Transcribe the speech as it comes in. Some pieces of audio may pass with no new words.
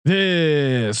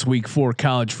This week 4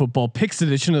 college football picks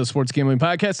edition of the Sports Gambling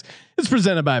Podcast is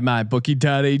presented by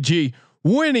MyBookie.ag.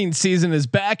 Winning season is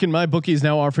back, and MyBookie is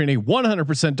now offering a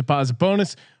 100% deposit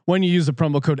bonus when you use the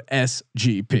promo code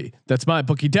SGP. That's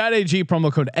MyBookie.ag,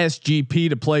 promo code SGP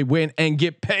to play, win, and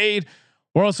get paid.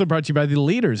 We're also brought to you by the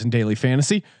leaders in daily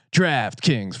fantasy,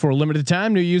 DraftKings. For a limited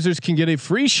time, new users can get a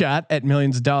free shot at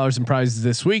millions of dollars in prizes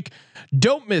this week.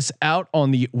 Don't miss out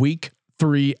on the week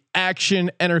 3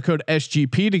 action. Enter code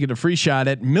SGP to get a free shot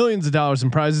at millions of dollars in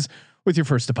prizes with your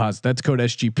first deposit. That's code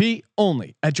SGP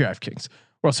only at DraftKings.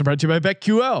 We're also brought to you by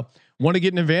BetQL. Want to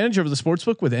get an advantage over the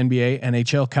sportsbook with NBA,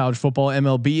 NHL, college football,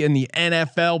 MLB, and the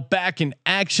NFL back in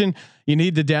action? You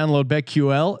need to download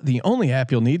BetQL, the only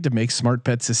app you'll need to make smart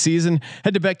bets this season.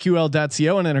 Head to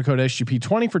BetQL.co and enter code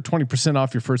SGP20 for 20%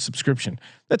 off your first subscription.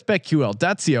 That's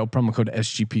BetQL.co, promo code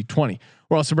SGP20.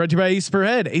 We're also brought to you by Ace Per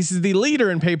Head. Ace is the leader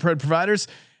in pay per head providers,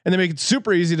 and they make it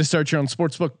super easy to start your own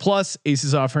sportsbook. Plus, Ace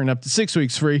is offering up to 6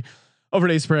 weeks free over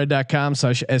at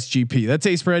aceperhead.com/SGP. That's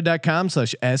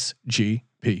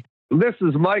aceperhead.com/SGP. This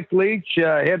is Mike Leach,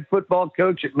 head football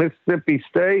coach at Mississippi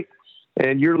State,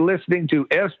 and you're listening to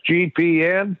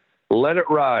SGPN. Let it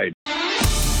ride.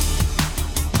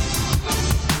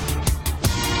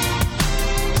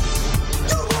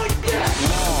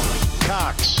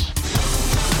 Cox.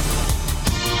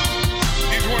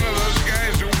 He's one of those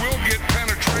guys who will get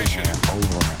penetration.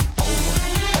 Over.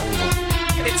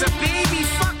 It's a baby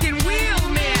fucking wheel,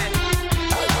 man.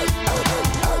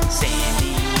 San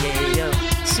Diego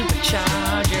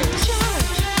Superchargers.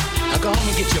 Now go home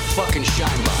and get your fucking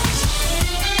shine box.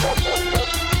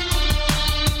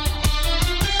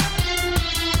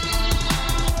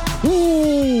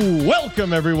 Ooh,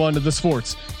 welcome everyone to the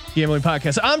Sports Gambling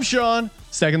Podcast. I'm Sean,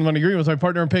 stacking the money green with my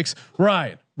partner in picks,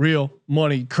 Ryan, Real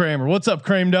Money Kramer. What's up,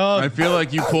 Kramer dog? I feel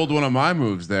like you pulled one of my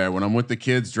moves there when I'm with the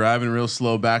kids driving real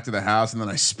slow back to the house, and then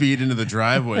I speed into the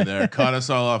driveway there, caught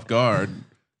us all off guard.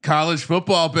 College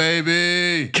football,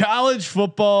 baby. College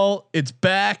football, it's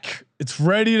back. It's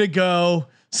ready to go.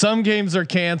 Some games are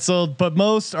canceled, but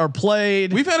most are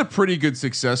played. We've had a pretty good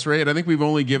success rate. I think we've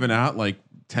only given out like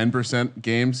 10%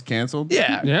 games canceled.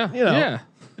 Yeah. Yeah. Yeah.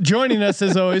 Joining us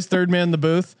as always, third man in the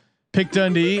booth, Pick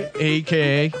Dundee,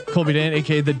 aka Colby Dan,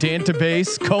 aka the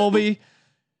Dantabase. Colby,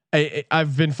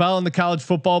 I've been following the college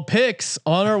football picks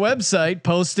on our website,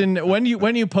 posting when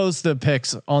you post the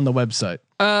picks on the website.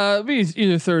 Be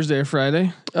either Thursday or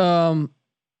Friday.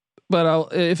 But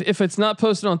if it's not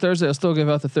posted on Thursday, I'll still give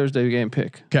out the Thursday game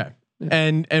pick. Okay.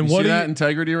 And You what see are that you,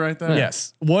 integrity right there?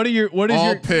 yes. What is All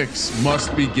your picks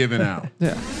must be given out.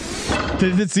 Yeah.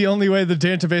 It's the only way the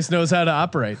Dantabase knows how to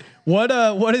operate. What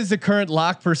is the current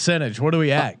lock percentage? What are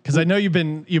we at? Because I know you've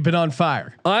been on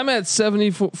fire. I'm at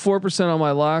 74% on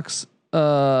my locks.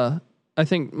 I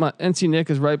think my NC Nick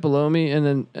is right below me, and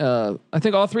then I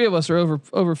think all three of us are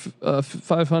over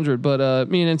 500. But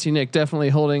me and NC Nick definitely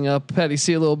holding up Patty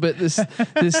C a little bit this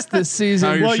season.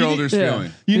 How are your Well, shoulders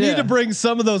feeling? You need Yeah. to bring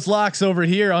some of those locks over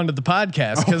here onto the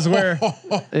podcast because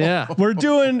we're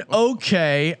doing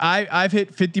okay. I've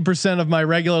hit 50% of my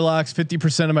regular locks,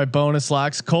 50% of my bonus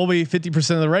locks. Colby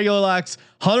 50% of the regular locks,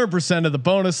 100% of the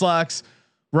bonus locks.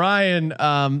 Ryan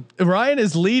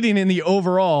is leading in the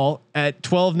overall at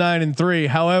 12-9-3.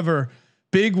 However,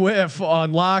 big whiff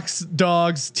on locks,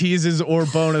 dogs, teases, or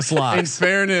bonus In locks.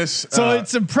 fairness, So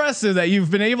it's impressive that you've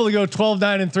been able to go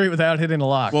 12-9-3 without hitting a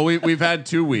lock. well, we've had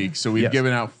 2 weeks, so we've Yes.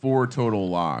 given out 4 total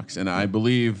locks, and I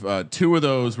believe 2 of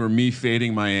those were me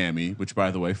fading Miami, which,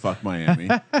 by the way, fuck Miami.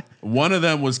 One of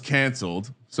them was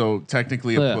canceled, so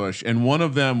technically a push, and one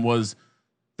of them was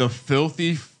the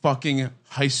filthy fucking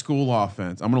high school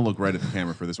offense. I'm gonna look right at the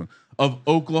camera for this one of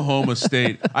Oklahoma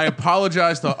State. I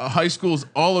apologize to high schools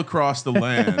all across the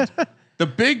land. The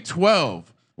Big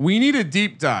 12. We need a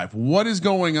deep dive. What is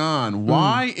going on?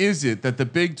 Why is it that the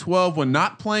Big 12, when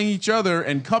not playing each other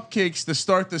and cupcakes to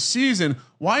start the season,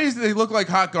 why is it they look like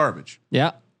hot garbage?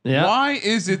 Yeah. Why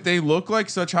is it they look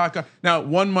like such hot? Now,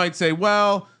 one might say,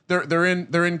 well, they're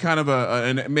in kind of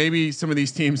and maybe some of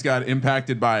these teams got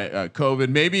impacted by COVID.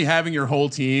 Maybe having your whole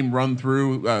team run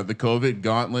through the COVID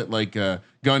gauntlet like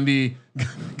Gundy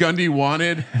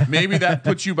wanted. Maybe that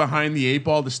puts you behind the 8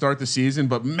 ball to start the season.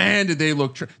 But man, did they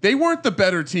look? They weren't the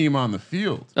better team on the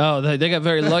field. Oh, they got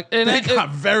very lucky. They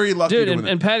got very lucky, dude. to win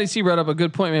And Patty C brought up a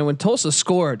good point, man. When Tulsa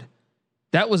scored,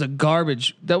 that was a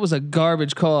garbage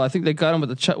call. I think they got him with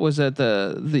the was at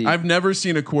the. I've never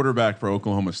seen a quarterback for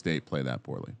Oklahoma State play that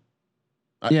poorly.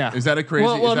 Yeah. Is that a crazy?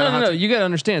 Well, is that no. You got to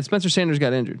understand. Spencer Sanders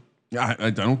got injured.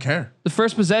 I don't care. The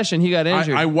first possession, he got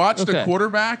injured. I watched Okay. a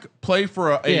quarterback play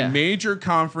for a Yeah. major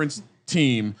conference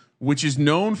team, which is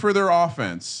known for their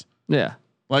offense. Yeah.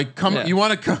 Like, come, Yeah. you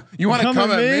want to come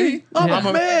at me? I'm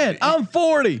a man. I'm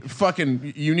 40.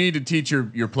 Fucking, you need to teach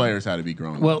your players how to be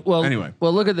grown. Well, anyway.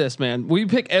 Well, look at this, man. We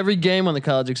pick every game on the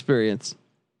college experience.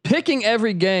 Picking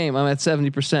every game, I'm at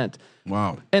 70%.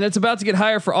 Wow. And it's about to get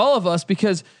higher for all of us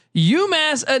because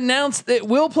UMass announced it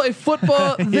will play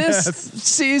football this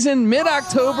season,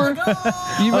 mid-October.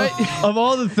 You might Of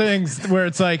all the things where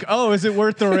it's like, oh, is it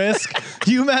worth the risk?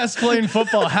 UMass playing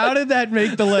football. How did that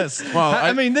make the list? Well,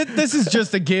 I mean, this is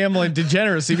just a gambling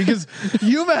degeneracy because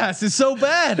UMass is so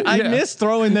bad. I miss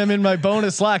throwing them in my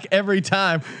bonus lock every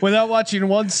time without watching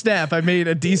one snap. I made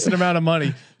a decent amount of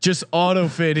money just auto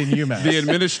fading UMass. The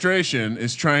administration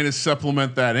is trying to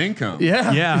supplement that income.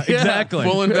 Yeah, exactly.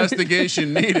 Full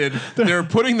investigation needed. They're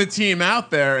putting the team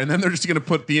out there, and then they're just going to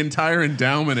put the entire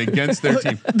endowment against their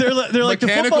team. They're like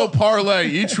Mechanical the football. parlay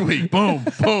each week. Boom,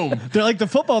 boom. They're like the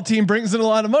football team brings in a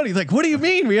lot of money. Like, what do you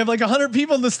mean? We have like 100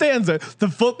 people in the stands. The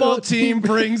football team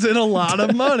brings in a lot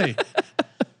of money.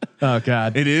 Oh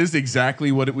God! It is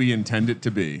exactly what we intend it to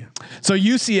be. So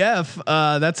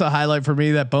UCF, that's a highlight for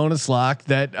me. That bonus lock.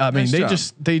 That I mean, Nice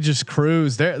they job. just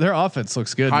cruise. Their offense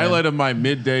looks good. Highlight of my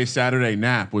midday Saturday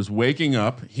nap was waking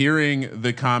up, hearing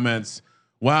the comments.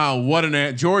 Wow, what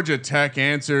an Georgia Tech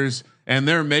answers, and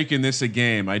they're making this a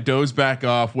game. I doze back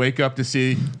off, wake up to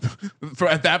see.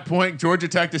 At that point, Georgia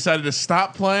Tech decided to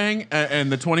stop playing,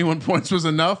 and the 21 points was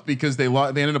enough because they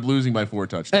ended up losing by 4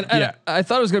 touchdowns. And I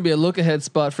thought it was going to be a look ahead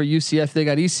spot for UCF. They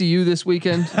got ECU this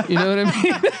weekend. You know what I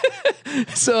mean?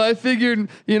 So I figured,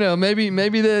 maybe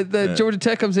the Georgia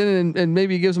Tech comes in and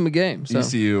maybe gives them a game. So.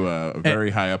 ECU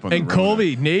very high up on and the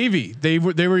Colby Navy. They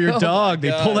were your dog. They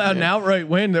God, pulled out an outright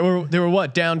win. They were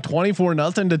what, down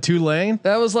 24-0 to Tulane.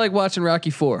 That was like watching Rocky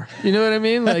IV. You know what I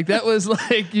mean? Like that was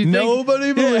like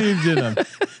Nobody believed in them.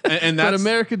 and but that's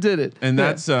America did it. And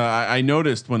that's I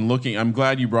noticed when looking. I'm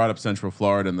glad you brought up Central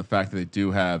Florida and the fact that they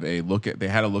do have they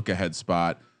had a look ahead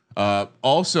spot.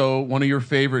 Also, one of your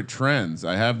favorite trends.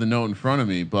 I have the note in front of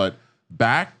me, but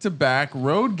back-to-back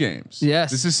road games. Yes,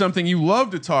 this is something you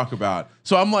love to talk about.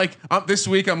 So I'm like, this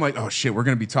week I'm like, oh shit, we're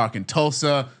gonna be talking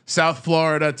Tulsa, South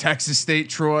Florida, Texas State,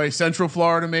 Troy, Central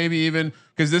Florida, maybe even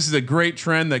because this is a great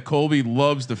trend that Colby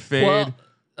loves to fade.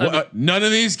 None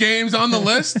of these games on the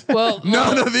list.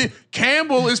 None of the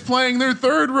Campbell is playing their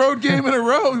 3rd road game in a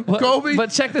row. Colby,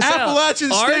 but check this out.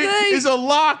 Appalachian State is a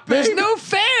lock. Baby. There's no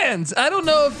fans. I don't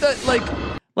know if that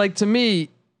like to me.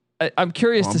 I'm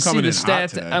curious to see the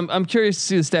stats. I'm curious to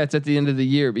see the stats at the end of the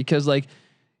year because like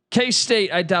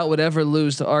K-State, I doubt would ever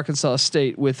lose to Arkansas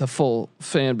State with a full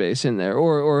fan base in there,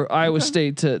 or Iowa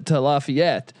State to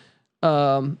Lafayette.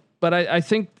 But I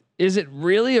think, is it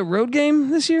really a road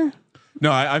game this year?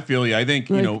 No, I feel you. I think,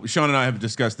 Sean and I have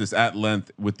discussed this at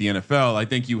length with the NFL. I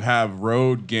think you have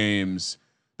road games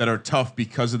that are tough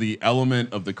because of the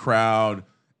element of the crowd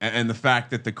and the fact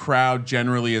that the crowd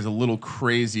generally is a little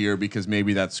crazier because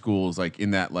maybe that school is like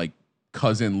in that like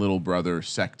cousin little brother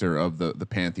sector of the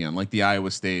pantheon, like the Iowa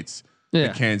States,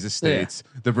 the Kansas States,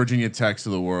 the Virginia Techs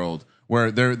of the world,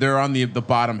 where they're on the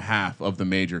bottom half of the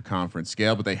major conference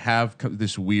scale, but they have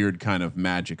this weird kind of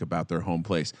magic about their home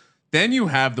place. Then you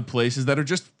have the places that are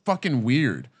just fucking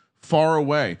weird, far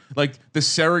away, like the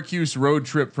Syracuse road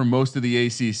trip for most of the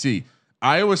ACC.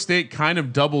 Iowa State kind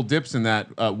of double dips in that.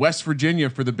 West Virginia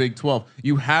for the Big 12.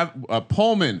 You have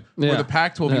Pullman for the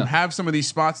Pac-12. You have some of these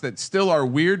spots that still are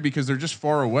weird because they're just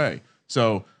far away.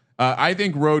 So I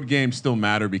think road games still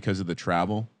matter because of the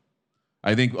travel.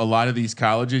 I think a lot of these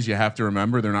colleges, you have to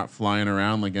remember, they're not flying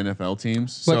around like NFL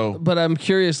teams. But I'm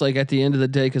curious, like at the end of the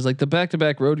day, because like the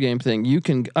back-to-back road game thing,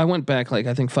 I went back like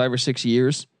I think 5 or 6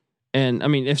 years, and I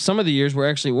mean, if some of the years were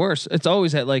actually worse, it's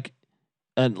always at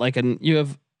you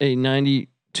have a 92%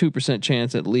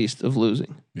 chance at least of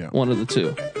losing. Yeah, one of the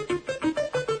two.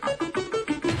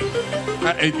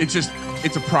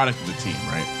 It's a product of the team,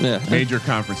 right? Yeah. Major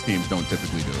conference teams don't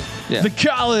typically do it. Yeah. The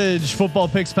College Football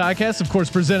Picks podcast, of course,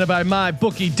 presented by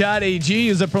MyBookie.ag.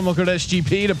 Use the promo code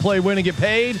SGP to play, win, and get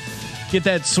paid. Get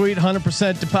that sweet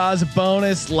 100% deposit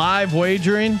bonus. Live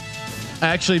wagering. I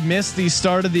actually missed the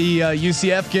start of the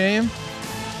UCF game.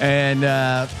 And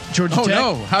Georgia Tech.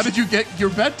 Oh no! How did you get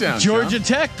your bet down? Georgia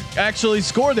Tech actually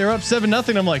scored. They were up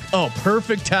 7-0. I'm like, oh,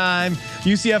 perfect time.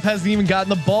 UCF hasn't even gotten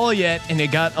the ball yet, and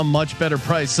it got a much better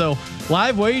price. So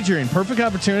live wagering, perfect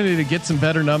opportunity to get some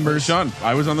better numbers. Sean,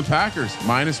 I was on the Packers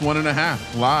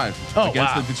 -1.5 live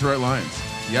against the Detroit Lions.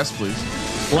 Yes, please.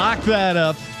 Lock that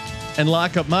up and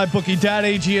lock up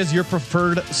MyBookie.ag as your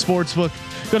preferred sportsbook.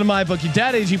 Go to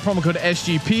MyBookie.ag, promo code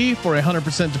SGP for a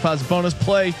 100% deposit bonus.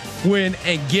 Play, win,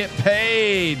 and get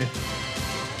paid.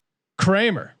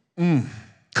 Kramer,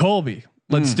 Colby,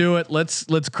 let's do it.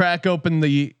 Let's crack open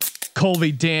the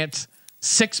Colby Dant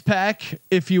 6-pack,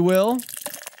 if you will.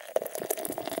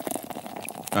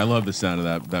 I love the sound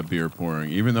of that beer pouring,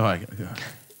 even though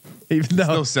Even though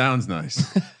still sounds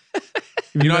nice.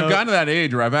 You know, I've gotten to that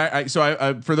age where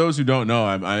I for those who don't know,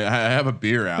 I have a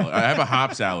beer allergy. I have a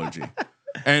hops allergy,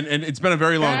 and it's been a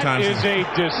very long time. Is a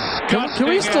disgusting. Can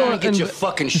we still Get your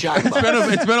fucking shine box.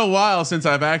 It's been a while since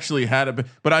I've actually had it,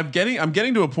 but I'm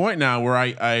getting to a point now where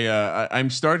I'm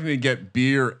starting to get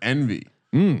beer envy.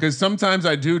 Because sometimes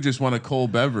I do just want a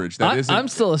cold beverage. I'm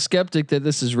still a skeptic that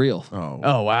this is real. Oh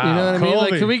wow. You know what I mean? Like,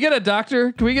 Colby. can we get a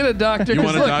doctor? Can we get a doctor? You 'Cause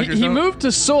want a look, doctor's he note? moved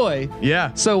to soy.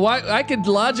 Yeah. So why I could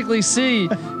logically see, you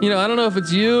know, I don't know if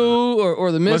it's you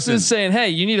or the missus Listen. saying,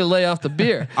 "Hey, you need to lay off the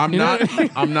beer." I'm You know not. what I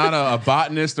mean? I'm not a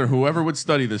botanist or whoever would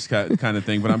study this kind of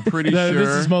thing, but I'm pretty No, sure.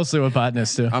 this is mostly what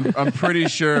botanists do. I'm pretty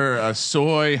sure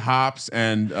soy, hops,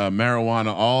 and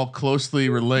marijuana all closely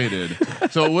related.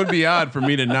 So it would be odd for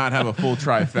me to not have a full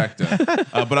trifecta.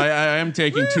 But I am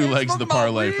taking two legs of the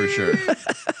parlay for sure.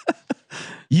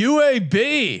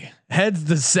 UAB heads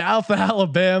to South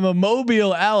Alabama,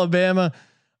 Mobile, Alabama,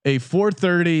 a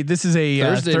 4:30. This is a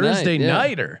Thursday night, yeah.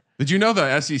 nighter. Did you know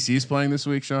the SEC is playing this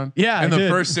week, Sean? Yeah, I And the did.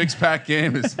 first 6-pack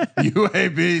game is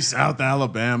UAB, South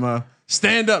Alabama.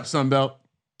 Stand up, Sunbelt.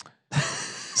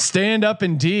 Stand up,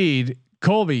 indeed.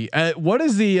 Colby, what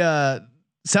is the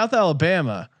South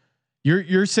Alabama?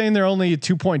 You're saying they're only a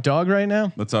 2-point dog right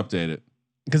now? Let's update it.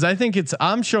 Because I think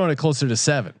I'm showing it closer to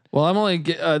 7. Well, I'm only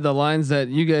the lines that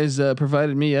you guys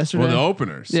provided me yesterday. Well, the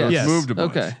openers. So Yeah. it's Yes. moved a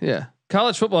bunch. Okay, yeah.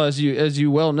 College football, as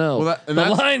you well know, Well, and the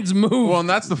that's- lines move. Well, and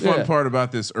that's the fun Yeah. part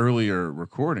about this earlier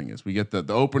recording is we get the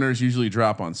openers usually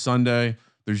drop on Sunday.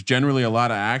 There's generally a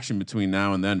lot of action between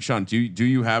now and then. Sean, do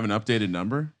you have an updated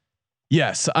number?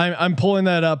 Yes, I'm pulling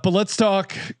that up. But let's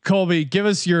talk, Colby. Give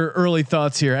us your early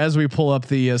thoughts here as we pull up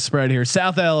the spread here.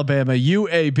 South Alabama,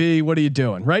 UAB. What are you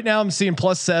doing right now? I'm seeing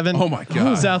 +7. Oh my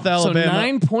God. South So Alabama.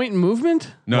 9-point movement.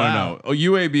 No, Wow. no. Oh,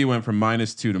 UAB went from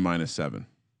 -2 to -7.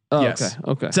 Oh, Yes.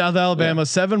 Okay. South Alabama,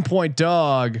 7-point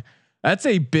dog. That's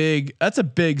a big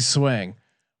swing.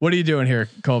 What are you doing here,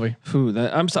 Colby? Ooh,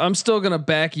 I'm still gonna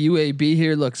back UAB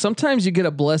here. Look, sometimes you get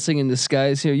a blessing in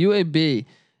disguise here. UAB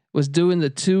was doing the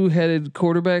 2-headed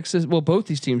quarterback system. Well, both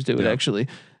these teams do it actually,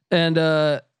 and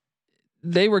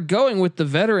they were going with the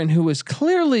veteran who was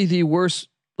clearly the worst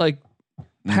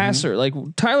passer. Like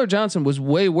Tyler Johnson was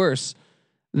way worse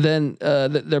than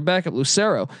their backup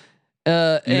Lucero. You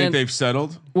think And they've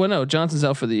settled? well, no, Johnson's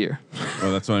out for the year.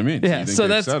 Well, that's what I mean. Yeah, you think so they've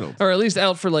that's settled. or at least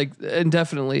out for like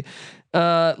indefinitely.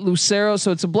 Lucero,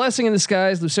 so it's a blessing in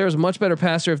disguise. Lucero's a much better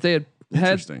passer. If they had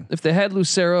Interesting. if they had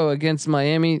Lucero against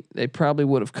Miami, they probably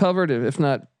would have covered it. If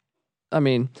not, I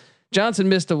mean, Johnson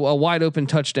missed a wide open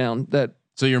touchdown that.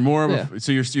 So you're more of a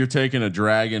so you're taking a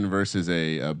dragon versus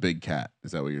a big cat.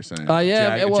 Is that what you're saying?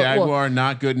 Yeah, a well, jaguar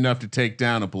not good enough to take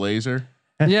down a blazer.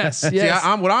 Yes, yes. See,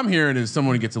 what I'm hearing is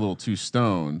someone gets a little too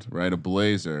stoned, right? A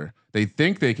blazer. They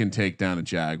think they can take down a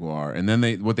jaguar, and then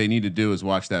what they need to do is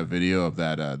watch that video of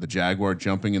that the jaguar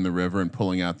jumping in the river and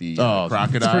pulling out the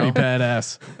crocodile. It's pretty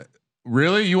badass.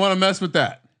 Really, you want to mess with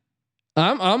that?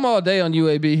 I'm all day on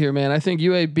UAB here, man. I think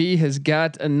UAB has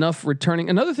got enough returning.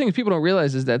 Another thing people don't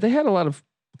realize is that they had a lot of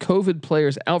COVID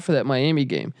players out for that Miami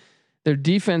game. Their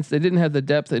defense, they didn't have the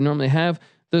depth they normally have.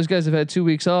 Those guys have had 2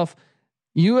 weeks off.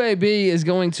 UAB is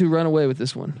going to run away with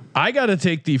this one. I got to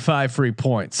take the 5 free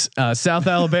points. South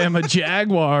Alabama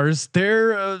Jaguars.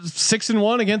 They're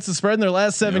 6-1 against the spread in their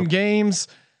last 7 games.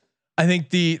 I think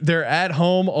they're at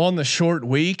home on the short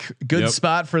week. Good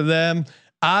spot for them.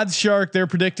 Odds Shark, they're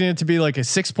predicting it to be like a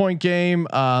 6-point game.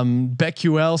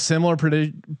 BetQL, similar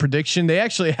prediction. They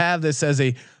actually have this as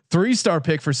a 3-star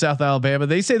pick for South Alabama.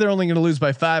 They say they're only going to lose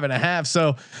by 5.5.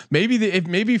 So maybe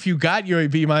if you got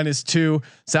UAB -2,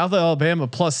 South Alabama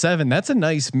 +7, that's a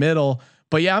nice middle.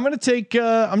 But yeah, I'm going to take.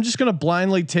 I'm just going to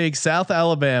blindly take South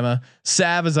Alabama,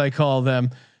 Sav as I call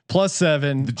them,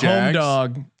 +7, The Jags? home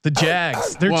dog. The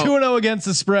Jags. They're 2-0 against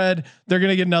the spread. They're going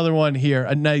to get another one here.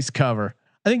 A nice cover.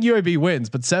 I think UAB wins,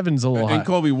 but 7's a little high. And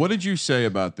Colby, what did you say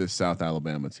about this South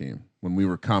Alabama team when we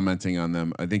were commenting on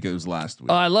them? I think it was last week.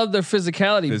 I love their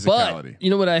physicality, but you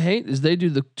know what I hate is they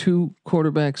do the 2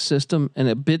 quarterback system, and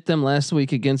it bit them last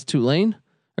week against Tulane,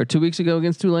 or 2 weeks ago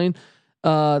against Tulane.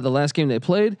 The last game they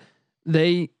played,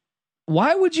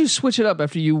 why would you switch it up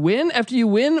after you win? After you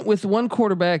win with 1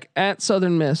 quarterback at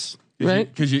Southern Miss,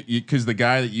 right? Because the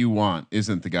guy that you want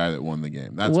isn't the guy that won the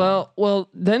game. That's why. well.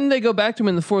 Then they go back to him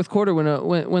in the 4th quarter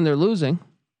when they're losing,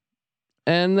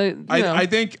 and I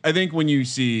think when you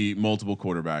see multiple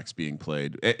quarterbacks being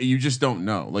played, you just don't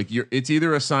know. Like it's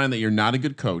either a sign that you're not a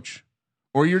good coach,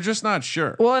 or you're just not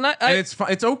sure. Well, and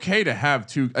it's okay to have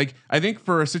two. Like I think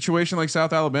for a situation like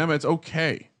South Alabama, it's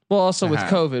okay. Well, also with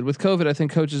COVID, I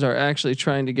think coaches are actually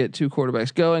trying to get two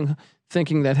quarterbacks going,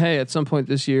 thinking that hey, at some point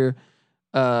this year,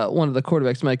 one of the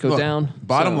quarterbacks might go down.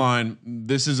 Bottom line,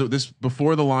 this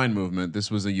before the line movement.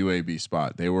 This was a UAB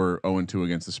spot. They were 0-2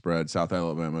 against the spread. South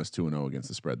Alabama is 2-0 against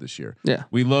the spread this year. Yeah,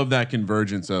 we love that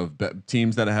convergence of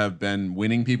teams that have been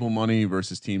winning people money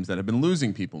versus teams that have been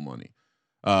losing people money.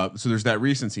 So there's that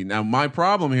recency. Now my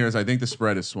problem here is I think the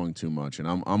spread has swung too much, and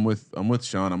I'm with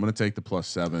Sean. I'm going to take the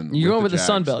 +7. You're going with the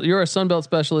Sun Belt. You're a Sun Belt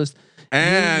specialist,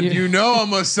 and you know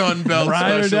I'm a Sun Belt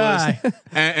Ride or specialist. die.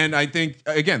 And I think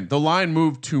again the line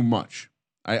moved too much.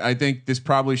 I think this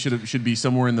probably should be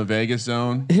somewhere in the Vegas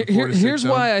zone. Here's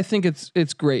why I think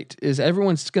it's great is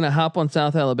everyone's going to hop on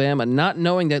South Alabama, not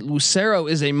knowing that Lucero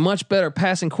is a much better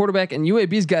passing quarterback and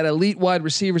UAB's got elite wide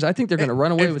receivers. I think they're going to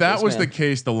run away with this. If that was the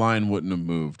case, the line wouldn't have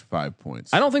moved 5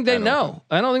 points. I don't think they know.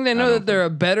 I don't think they know that they're a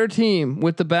better team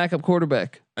with the backup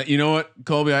quarterback. You know what,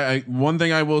 Colby? One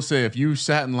thing I will say: if you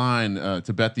sat in line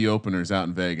to bet the openers out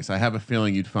in Vegas, I have a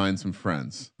feeling you'd find some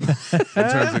friends in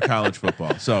terms of college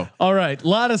football. So, all right, a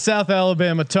lot of South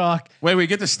Alabama talk. Wait, we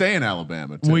get to stay in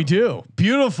Alabama too. We do.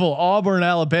 Beautiful Auburn,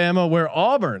 Alabama, where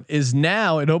Auburn is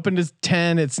now. It opened as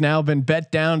 10. It's now been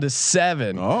bet down to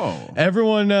 7. Oh,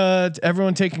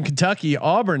 everyone taking Kentucky.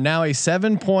 Auburn now a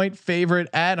 7-point favorite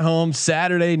at home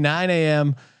Saturday 9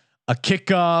 a.m. a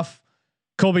kickoff.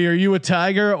 Colby, are you a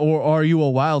Tiger or are you a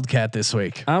Wildcat this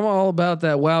week? I'm all about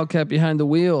that Wildcat behind the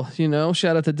wheel. You know,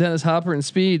 shout out to Dennis Hopper and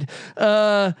Speed.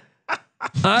 I'm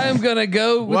gonna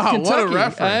go with Kentucky. What a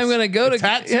reference! I'm gonna go to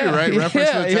tattoo, right? Reference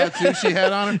to the tattoo she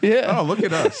had on her. Yeah. Oh, look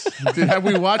at us. Have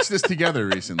we watched this together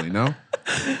recently? No,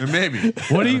 or maybe.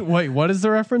 What is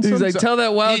the reference? He's like, tell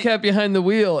that Wildcat behind the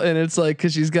wheel, and it's like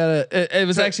because she's got it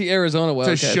was actually Arizona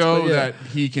Wildcats to show that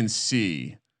he can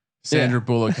see. Sandra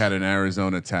Bullock had an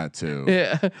Arizona tattoo.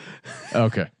 Yeah.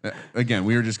 Okay. Again,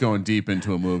 we were just going deep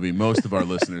into a movie. Most of our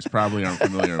listeners probably aren't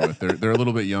familiar with. They're a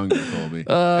little bit younger, Colby.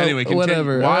 Anyway,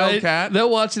 whatever. Wildcat.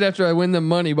 They'll watch it after I win them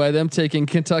money by them taking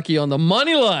Kentucky on the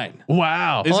money line.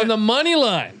 Wow. The money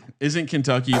line. Isn't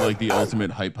Kentucky like the ultimate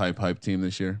hype team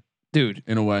this year? Dude,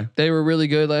 in a way, they were really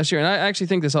good last year, and I actually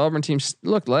think this Auburn team.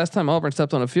 Look, last time Auburn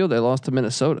stepped on a field, they lost to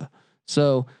Minnesota.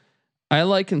 So, I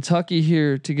like Kentucky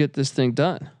here to get this thing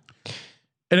done.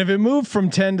 And if it moved from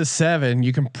 10 to 7,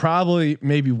 you can probably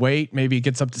maybe wait. Maybe it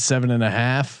gets up to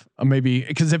 7.5. Or maybe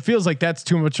because it feels like that's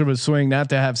too much of a swing not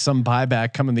to have some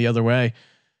buyback coming the other way.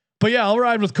 But yeah, I'll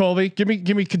ride with Colby. Give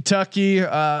me Kentucky.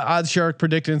 Odds Shark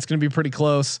predicting it's going to be pretty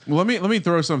close. Well, let me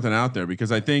throw something out there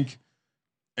because I think,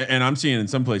 and I'm seeing in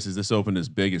some places this opened as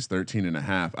big as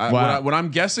 13.5. Wow. What I'm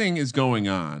guessing is going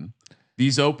on.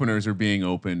 These openers are being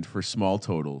opened for small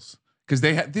totals. Because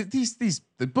they have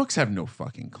the books have no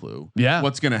fucking clue. Yeah,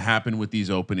 what's going to happen with these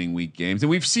opening week games, and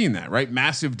we've seen that, right?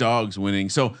 Massive dogs winning.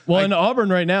 So and Auburn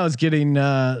right now is getting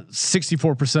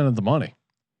 64% of the money.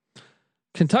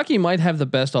 Kentucky might have the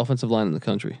best offensive line in the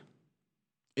country.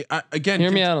 Again,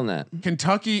 hear me out on that.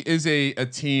 Kentucky is a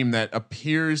team that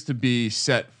appears to be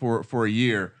set for a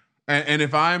year, and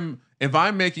if I'm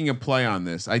making a play on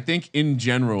this, I think in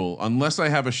general, unless I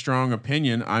have a strong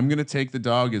opinion, I'm going to take the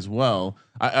dog as well.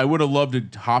 I would have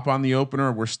loved to hop on the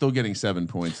opener. We're still getting 7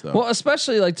 points though. Well,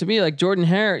 especially like to me, like Jordan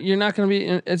Hare,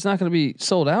 it's not going to be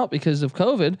sold out because of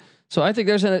COVID. So I think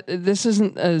this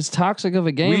isn't as toxic of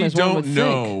a game as one would think. We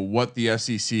don't know what the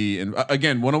SEC and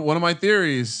again, one of my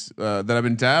theories that I've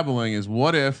been dabbling is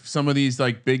what if some of these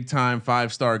like big time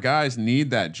 5-star guys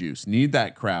need that juice, need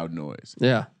that crowd noise.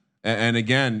 Yeah. And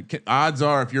again, odds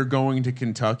are if you're going to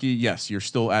Kentucky, yes, you're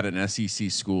still at an SEC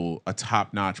school, a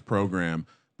top-notch program,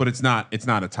 but it's not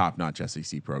a top-notch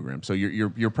SEC program. So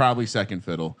you're probably second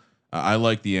fiddle. I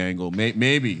like the angle.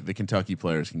 Maybe the Kentucky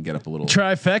players can get up a little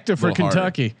trifecta for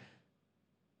Kentucky. Harder.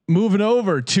 Moving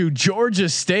over to Georgia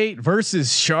State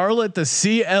versus Charlotte, the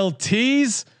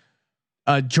CLTs.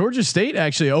 Georgia State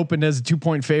actually opened as a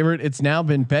 2-point favorite. It's now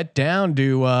been bet down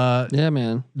to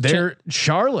man.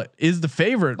 Charlotte is the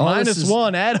favorite.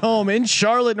 -1 at home in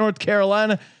Charlotte, North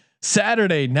Carolina.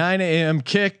 Saturday 9 a.m.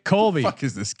 kick. Colby, what the fuck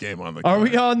is this game on the card? Are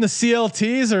we on the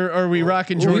CLTs or are we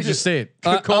rocking Georgia State?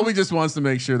 Colby just wants to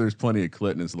make sure there's plenty of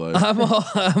clit in his life.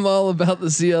 I'm all about the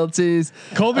CLTs.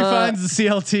 Colby finds the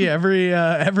CLT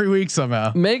every week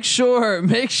somehow. Make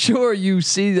sure you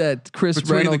see that Chris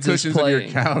Between Reynolds the cushions is playing.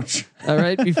 of your couch. All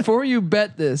right, before you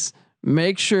bet this,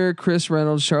 make sure Chris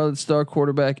Reynolds, Charlotte's star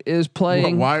quarterback, is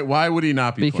playing. Why would he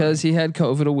not be? Because he had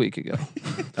COVID a week ago.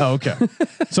 Oh, okay.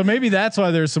 So maybe that's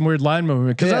why there's some weird line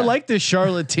movement. Because I like this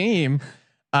Charlotte team.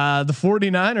 The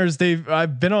 49ers,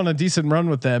 I've been on a decent run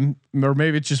with them, or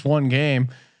maybe it's just one game.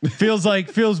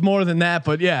 Feels more than that,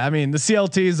 but yeah, I mean the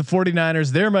CLTs, the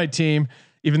 49ers, they're my team,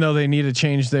 even though they need to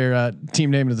change their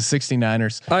team name to the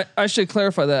 69ers. I should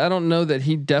clarify that. I don't know that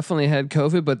he definitely had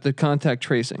COVID, but the contact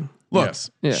tracing. Look,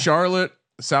 Yes. Yeah. Charlotte,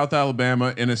 South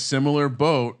Alabama, in a similar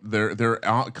boat. They're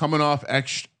out, coming off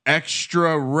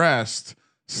extra rest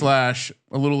 / a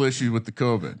little issue with the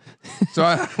COVID.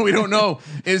 So we don't know,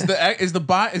 is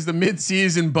the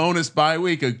mid-season bonus bye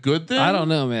week a good thing? I don't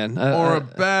know, man. Or a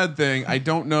bad thing. I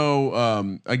don't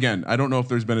know. Again, I don't know if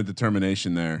there's been a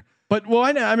determination there. But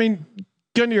why not? I mean,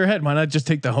 gun to your head, why not just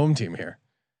take the home team here?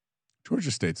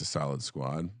 Georgia State's a solid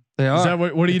squad. They are. Is that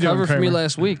what are you doing? Cover for me Kramer?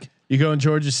 last week. You going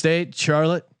Georgia State,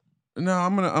 Charlotte? No,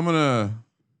 I'm gonna.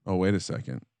 Oh, wait a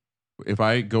second. If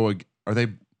I go, are they?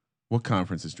 What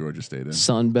conference is Georgia State in?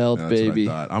 Sun Belt, Yeah, that's what I baby.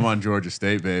 thought. I'm on Georgia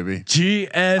State, baby.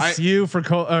 GSU for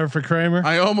Kramer.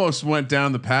 I almost went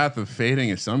down the path of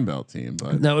fading a Sun Belt team,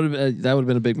 but That would have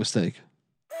been a big mistake.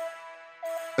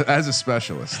 as a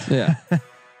specialist, Yeah.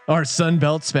 Our Sun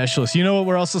Belt specialist. You know what?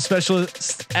 We're also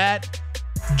specialists at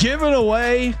giving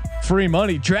away free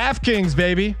money. DraftKings,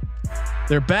 baby.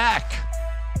 They're back.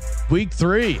 Week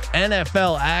 3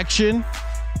 NFL action.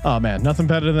 Oh man, nothing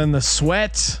better than the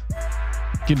sweat.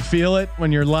 You can feel it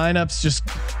when your lineups just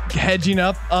hedging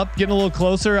up, getting a little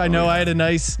closer. I know I had a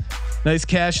nice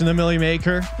cash in the Millie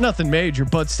Maker. Nothing major,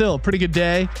 but still a pretty good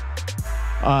day.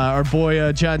 Our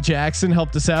boy John Jackson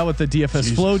helped us out with the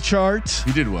DFS flow chart.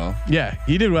 you did well. Yeah,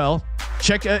 he did well.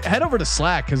 Check head over to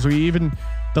Slack because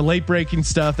the late breaking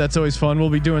stuff, that's always fun. We'll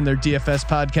be doing their DFS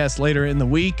podcast later in the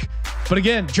week. But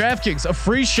again, DraftKings, a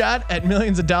free shot at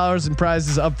millions of dollars in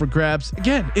prizes up for grabs.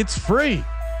 Again, it's free.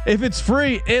 If it's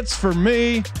free, it's for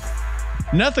me.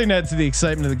 Nothing adds to the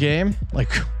excitement of the game, like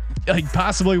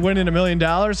possibly winning $1 million.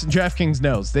 And DraftKings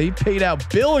knows they paid out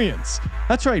billions.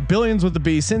 That's right, billions with the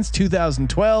B since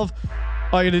 2012.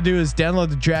 All you got to do is download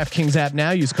the DraftKings app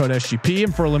now. Use code SGP,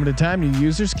 and for a limited time, new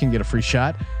users can get a free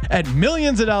shot at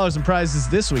millions of dollars in prizes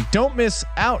this week. Don't miss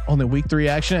out on the week 3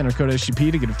 action. Enter code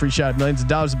SGP to get a free shot at millions of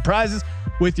dollars in prizes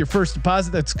with your first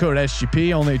deposit. That's code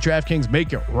SGP. Only at DraftKings.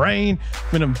 Make it rain.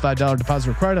 Minimum $5 deposit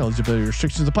required. Eligibility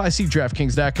restrictions apply. See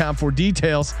DraftKings.com for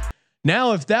details.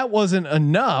 Now, if that wasn't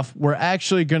enough, we're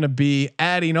actually going to be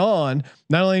adding on.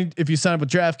 Not only if you sign up with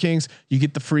DraftKings, you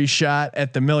get the free shot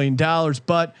at the $1 million,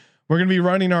 but we're going to be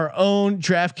running our own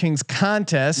DraftKings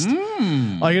contest. All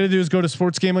you got to do is go to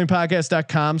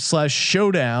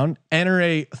sportsgamblingpodcast.com/showdown, enter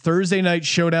a Thursday night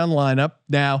showdown lineup.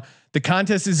 Now, the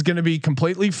contest is going to be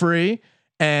completely free,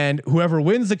 and whoever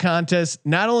wins the contest,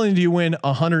 not only do you win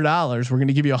 $100, we're going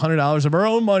to give you $100 of our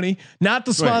own money, not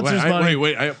the sponsors' money.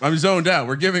 I'm zoned out.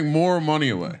 We're giving more money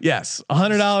away. Yes,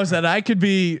 $100 that I could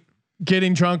be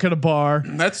getting drunk at a bar.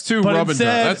 That's two But rub and tug.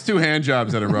 instead- That's 2 hand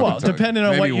jobs at a rub Well, and tug. depending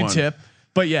on Maybe what you one. tip.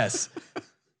 But yes,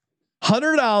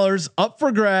 $100 up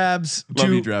for grabs Love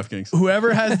to you, DraftKings.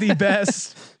 whoever has the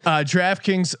best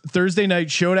DraftKings Thursday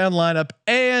night showdown lineup.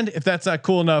 And if that's not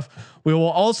cool enough, we will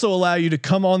also allow you to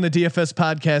come on the DFS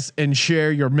podcast and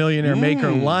share your Millionaire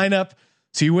Maker lineup.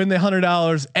 So you win the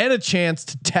 $100 and a chance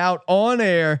to tout on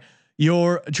air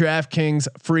your DraftKings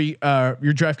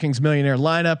your DraftKings Millionaire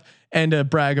lineup and to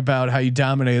brag about how you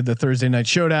dominated the Thursday night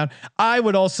showdown. I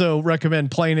would also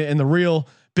recommend playing it in the real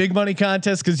big money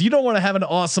contest because you don't want to have an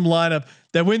awesome lineup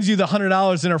that wins you the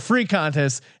 $100 in a free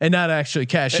contest and not actually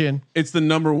cash in. It's the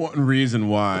number one reason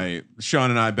why Sean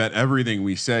and I bet everything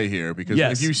we say here, because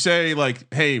Yes. if you say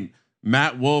like, hey,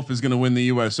 Matt Wolf is going to win the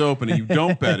US Open and you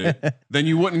don't bet it, then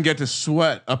you wouldn't get to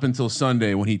sweat up until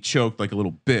Sunday when he choked like a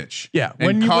little bitch. Yeah, And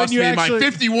when you cost me actually-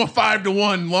 my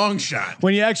 5-1 long shot.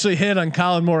 When you actually hit on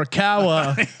Colin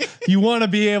Morikawa, you want to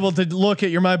be able to look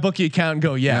at your MyBookie account and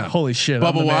go, yeah. holy shit. I'm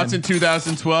the Bubba man. Watson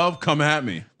 2012, come at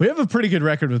me. We have a pretty good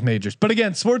record with majors, but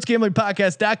again,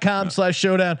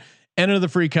 sportsgamblingpodcast.com/showdown. Enter the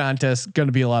free contest. Going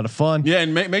to be a lot of fun. Yeah,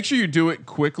 and make sure you do it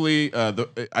quickly.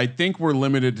 I think we're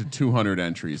limited to 200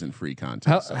 entries in free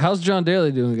contests. How's John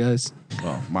Daly doing, guys?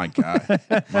 Oh my guy,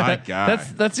 my guy.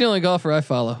 That's the only golfer I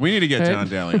follow. We need to get Right? John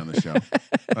Daly on the show.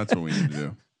 That's what we need to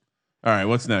do. All right,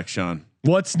 what's next, Sean?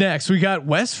 What's next? We got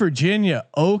West Virginia,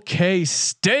 OK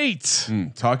State.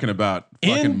 Talking about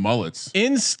fucking mullets.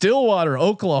 In Stillwater,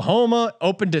 Oklahoma,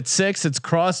 opened at 6. It's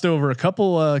crossed over a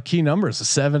couple key numbers. A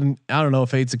 7. I don't know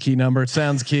if 8's a key number. It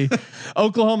sounds key.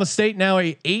 Oklahoma State now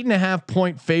a 8.5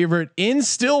 point favorite in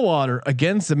Stillwater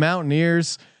against the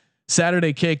Mountaineers.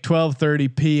 Saturday kick,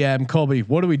 12:30 p.m. Colby,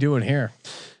 what are we doing here?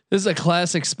 This is a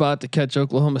classic spot to catch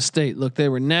Oklahoma State. Look, they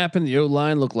were napping. The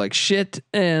O-line looked like shit.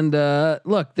 And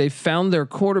look, they found their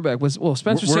quarterback.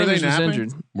 Spencer Sanders was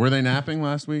injured. Were they napping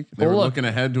last week? They were looking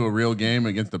ahead to a real game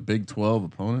against a Big 12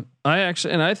 opponent. I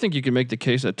think you can make the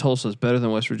case that Tulsa is better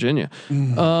than West Virginia.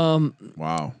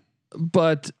 Wow.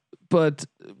 But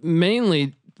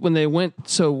mainly when they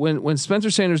went, when Spencer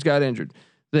Sanders got injured,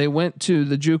 they went to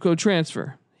the JUCO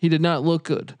transfer. He did not look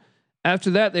good.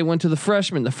 After that, they went to the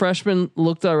freshman. The freshman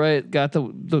looked all right, got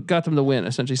them the win,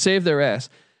 essentially saved their ass.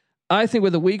 I think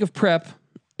with a week of prep,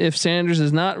 if Sanders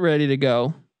is not ready to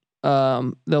go,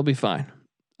 they'll be fine.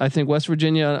 I think West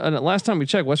Virginia, last time we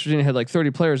checked, West Virginia had like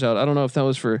 30 players out. I don't know if that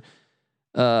was for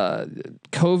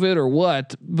COVID or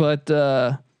what, but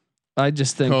I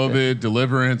just think COVID,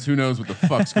 deliverance, who knows what the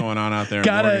fuck's going on out there.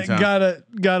 Gotta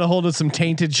hold of some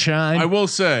tainted shine. I will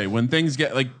say, when things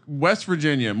get like West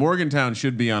Virginia, Morgantown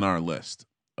should be on our list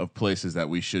of places that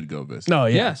we should go visit. No,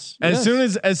 yes. As soon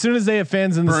as they have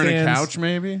fans in the Burn stands, a couch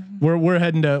maybe. We're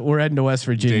heading to West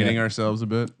Virginia. Dating ourselves a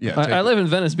bit. Yeah. I live in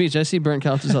Venice Beach. I see burnt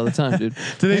couches all the time, dude.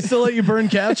 Do they still let you burn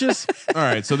couches? All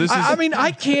right. So this is. I mean,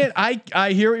 I can't.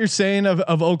 I hear what you're saying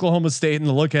of Oklahoma State and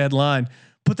the look ahead line.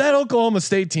 But that Oklahoma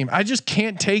State team, I just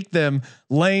can't take them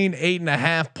laying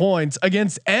 8.5 points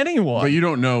against anyone. But you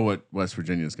don't know what West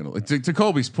Virginia is going to look. To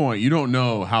Colby's point, you don't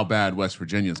know how bad West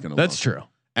Virginia is going to look. That's true.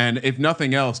 And if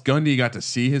nothing else, Gundy got to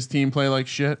see his team play like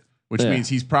shit, which means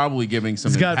he's probably giving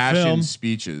some impassioned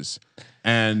speeches.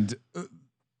 And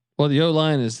the O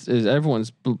line is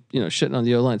everyone's shitting on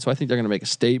the O line, so I think they're going to make a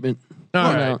statement.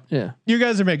 All right. Yeah. You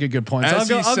guys are making good points.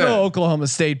 I'll go Oklahoma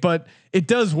State, but it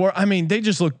does work. I mean, they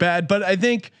just look bad, but I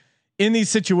think in these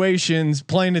situations,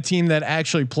 playing a team that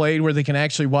actually played where they can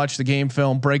actually watch the game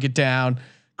film, break it down,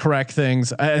 correct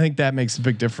things, I think that makes a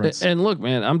big difference. And look,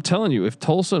 man, I'm telling you, if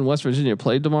Tulsa and West Virginia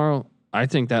played tomorrow, I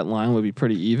think that line would be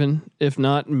pretty even. If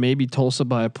not, maybe Tulsa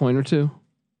by a point or two.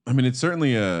 I mean, it's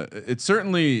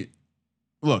certainly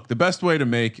look, the best way to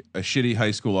make a shitty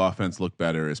high school offense look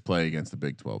better is play against the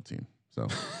Big 12 team. So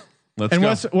let's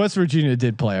go. West Virginia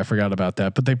did play. I forgot about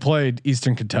that, but they played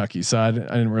Eastern Kentucky, so I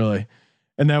didn't really.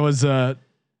 And that was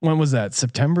when was that?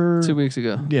 September? 2 weeks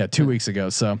ago. Yeah, 2 weeks ago.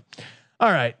 So,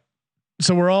 all right.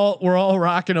 So we're all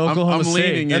rocking Oklahoma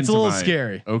State. That's a little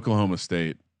scary. Oklahoma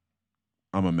State.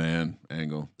 I'm a man.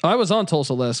 Angle. I was on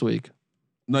Tulsa last week.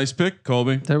 Nice pick,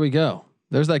 Colby. There we go.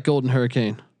 There's that Golden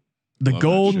Hurricane. The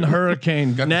Golden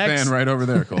Hurricane. Got the fan right over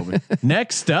there, Colby.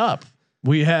 Next up,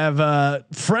 we have a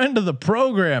friend of the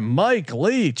program, Mike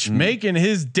Leach, making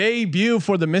his debut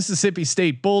for the Mississippi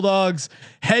State Bulldogs,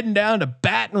 heading down to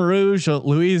Baton Rouge,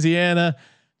 Louisiana,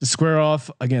 to square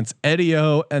off against Eddie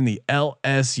O and the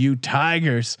LSU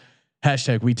Tigers.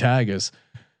 # we Tigers.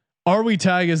 Are we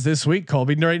Tigers this week,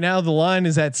 Colby? Right now, the line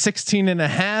is at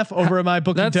 16.5 over at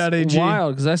mybookie.ag. That's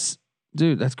wild because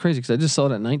that's crazy because I just saw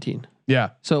it at 19.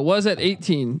 Yeah. So it was at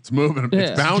 18. It's moving.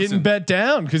 It's bouncing. It's getting bet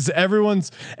down because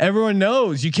everyone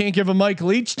knows you can't give a Mike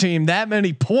Leach team that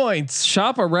many points.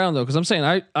 Shop around though, because I'm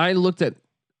saying I looked at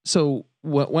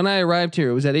when I arrived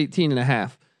here, it was at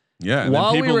 18.5. Yeah.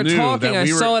 While we were talking, I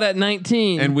saw it at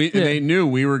 19. And they knew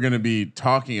we were going to be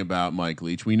talking about Mike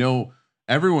Leach. We know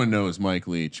everyone knows Mike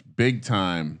Leach, big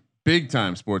time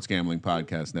Sports Gambling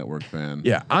Podcast Network fan.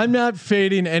 Yeah, I'm not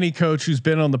fading any coach who's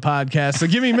been on the podcast. So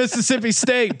give me Mississippi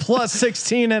State plus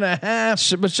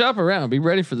 16.5. But shop around. Be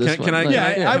ready for this. Can one.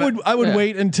 I would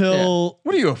wait until.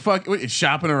 What are you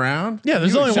shopping around? Yeah,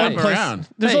 there's only one place.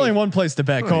 There's only one place to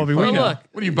bet, Colby. We know. Look,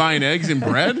 what are you buying, eggs and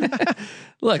bread?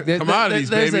 Look, commodities,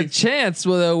 there's baby. a chance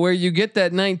where you get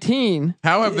that 19.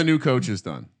 How have the new coaches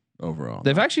done overall?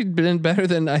 They've actually been better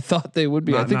than I thought they would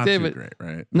be. I think they've great,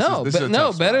 right?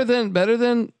 Better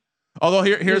than. Although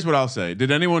here's what I'll say: did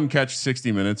anyone catch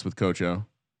 60 Minutes with Coach O?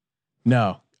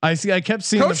 No. I kept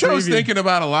seeing Coach O's thinking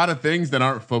about a lot of things that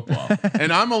aren't football,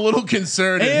 and I'm a little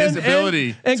concerned in his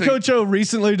ability. And Coach O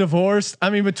recently divorced. I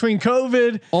mean, between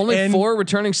COVID, only 4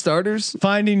 returning starters,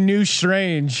 finding new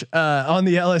strange on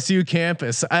the LSU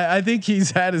campus, I think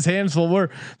he's had his hands full.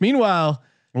 Meanwhile,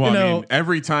 I mean,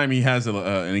 every time he has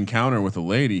an encounter with a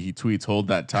lady, he tweets "Hold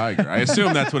that tiger." I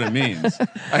assume that's what it means.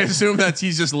 I assume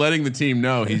he's just letting the team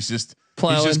know he's just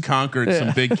conquered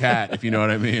some big cat, if you know what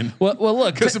I mean. Well,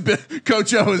 look, because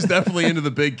Coach O is definitely into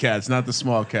the big cats, not the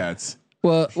small cats.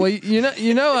 Well,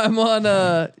 I'm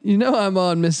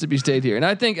on Mississippi State here, and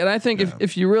I think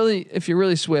if you're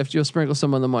really swift, you'll sprinkle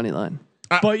some on the money line.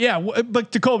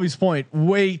 But to Colby's point,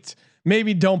 wait,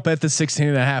 maybe don't bet the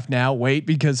 16.5 now. Wait,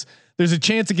 because there's a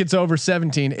chance it gets over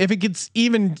 17. If it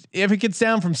gets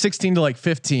down from 16 to like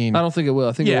 15, I don't think it will.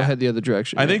 I think it will head the other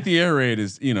direction. I think the air raid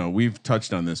is, we've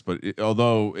touched on this, but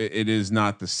although it is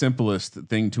not the simplest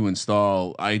thing to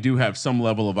install, I do have some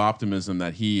level of optimism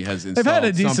that he has installed. They've had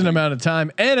a decent amount of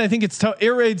time, and I think it's tough.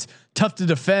 Air raid's tough to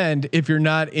defend if you're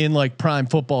not in like prime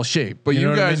football shape. But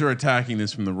you guys are attacking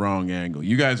this from the wrong angle.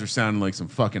 You guys are sounding like some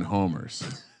fucking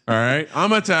homers. All right,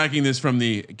 I'm attacking this from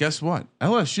the guess what?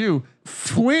 LSU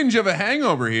twinge of a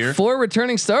hangover here. 4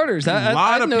 returning starters. A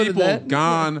lot of people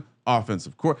gone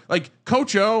offensive court. Like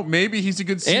Coach O, maybe he's a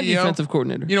good CEO and defensive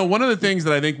coordinator. One of the things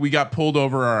that I think we got pulled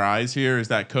over our eyes here is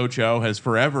that Coach O has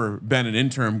forever been an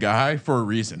interim guy for a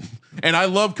reason. And I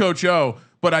love Coach O,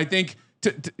 but I think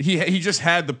he just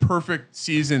had the perfect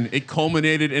season. It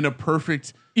culminated in a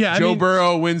perfect. Joe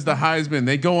Burrow wins the Heisman.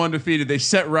 They go undefeated. They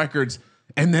set records.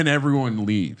 And then everyone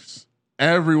leaves.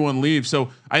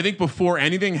 So I think before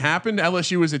anything happened,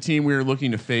 LSU was a team we were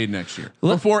looking to fade next year.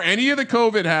 Before any of the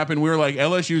COVID happened, we were like,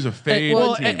 LSU's a fade.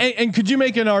 And could you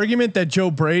make an argument that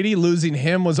Joe Brady, losing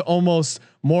him was almost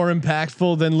more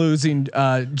impactful than losing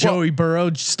Joey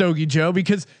Burrow, Stogie Joe?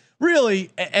 Because really,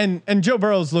 and Joe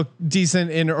Burrow's looked decent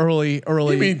in early.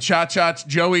 You mean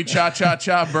Joey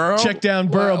Burrow? Check down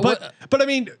Burrow, but I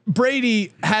mean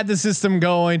Brady had the system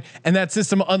going, and that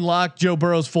system unlocked Joe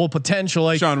Burrow's full potential.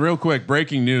 Like Sean, real quick,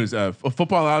 breaking news: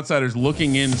 Football Outsiders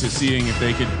looking into seeing if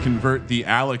they could convert the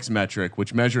Alex metric,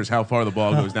 which measures how far the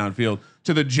ball goes downfield,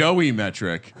 to the Joey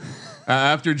metric.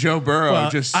 After Joe Burrow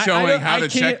just showing how to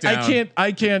check down.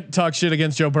 I can't talk shit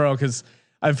against Joe Burrow because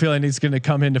I feel like he's going to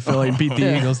come into Philly and beat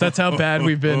the Eagles. That's how bad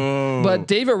we've been. But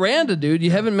Dave Aranda, dude, you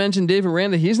haven't mentioned Dave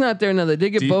Aranda. He's not there now. They did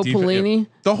get Bo Pelini.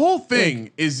 The whole thing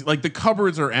is like the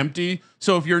cupboards are empty.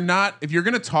 So if you're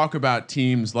going to talk about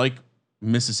teams like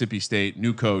Mississippi State,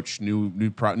 new coach,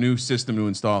 new system to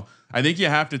install, I think you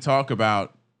have to talk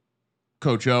about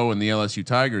Coach O and the LSU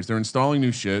Tigers. They're installing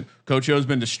new shit. Coach O's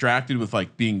been distracted with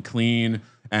like being clean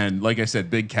and, like I said,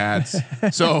 big cats.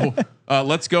 So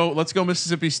let's go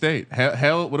Mississippi State.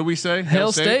 Hail, what do we say?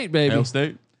 Hail State, baby. Hail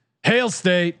State. Hail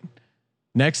State.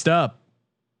 Next up,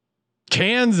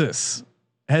 Kansas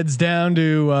heads down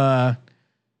to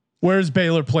where's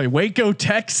Baylor play? Waco,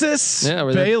 Texas. Yeah,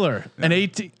 Baylor, an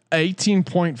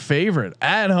 18-point favorite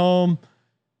at home,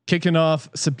 kicking off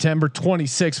September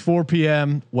 26, 4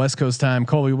 p.m. West Coast time.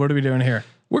 Colby, what are we doing here?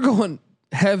 We're going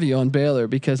heavy on Baylor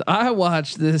because I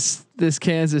watched this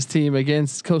Kansas team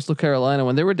against Coastal Carolina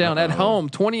when they were down at home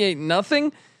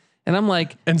 28-0. And I'm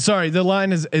like, and sorry, the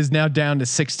line is now down to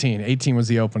 16. 18 was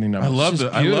the opening number. I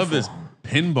love this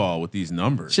pinball with these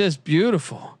numbers. Just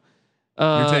beautiful.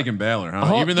 You're taking Baylor,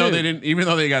 huh? Even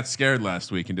though they got scared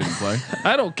last week and didn't play.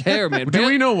 I don't care, man. Do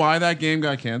we know why that game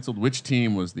got canceled? Which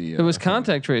team was the? It was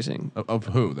contact tracing. Of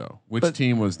who though? Which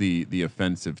team was the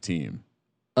offensive team?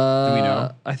 Do we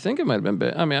know? I think it might have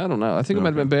been. I mean, I don't know. I think it might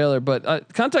have been Baylor, but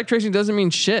contact tracing doesn't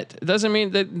mean shit. It doesn't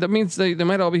mean that means they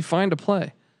might all be fine to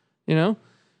play, you know.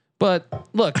 But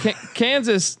look,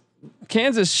 Kansas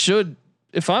should.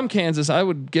 If I'm Kansas, I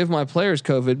would give my players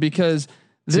COVID because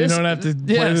you don't have to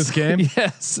play this game.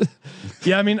 Yes.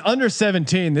 Yeah, I mean, under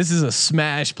 17, this is a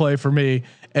smash play for me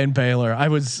and Baylor. I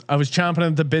was chomping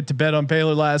at the bit to bet on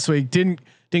Baylor last week. Didn't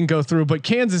go through, but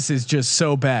Kansas is just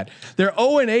so bad. They're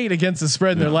 0-8 against the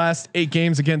spread in their last 8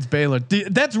 games against Baylor.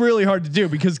 That's really hard to do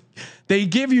because they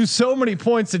give you so many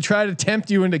points to try to tempt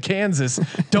you into Kansas.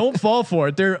 Don't fall for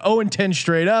it. They're 0-10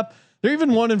 straight up. They're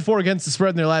even 1-4 against the spread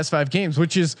in their last 5 games,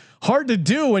 which is hard to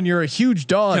do when you're a huge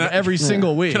dog every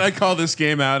single week. Can I call this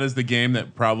game out as the game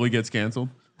that probably gets canceled?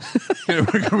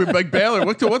 Like Baylor,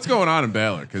 what's going on in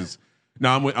Baylor? Because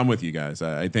I'm with you guys.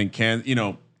 I think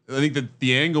I think that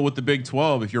the angle with the Big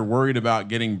 12, if you're worried about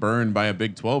getting burned by a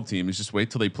Big 12 team, is just wait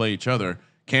till they play each other.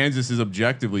 Kansas is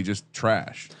objectively just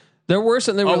trash. They're worse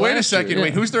than they were. Oh, wait a second. Year.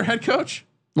 Wait, who's their head coach?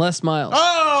 Les Miles.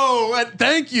 Oh,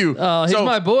 thank you. Oh, he's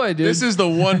my boy, dude. This is the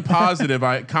one positive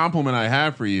compliment I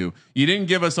have for you. You didn't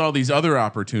give us all these other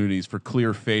opportunities for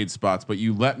clear fade spots, but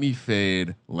you let me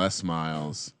fade Les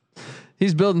Miles.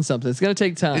 He's building something. It's going to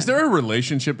take time. Is there a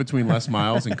relationship between Les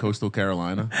Miles and Coastal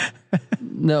Carolina?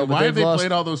 No. Why have they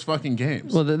played all those fucking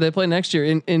games? Well, they play next year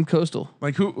in Coastal.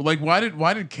 Like who? Like why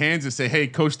did Kansas say, "Hey,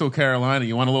 Coastal Carolina,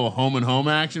 you want a little home and home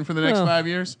action for the next 5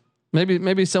 years"?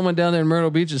 Maybe someone down there in Myrtle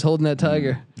Beach is holding that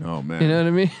tiger. Oh man, you know what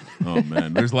I mean? Oh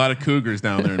man, there's a lot of cougars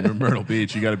down there in Myrtle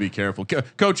Beach. You got to be careful.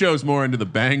 Coach O's more into the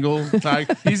Bengal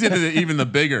tiger. He's into even the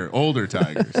bigger, older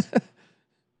tigers.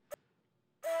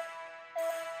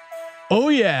 Oh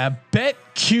yeah,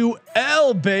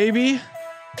 BetQL baby.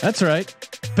 That's right.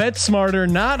 Bet smarter,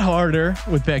 not harder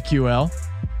with BetQL.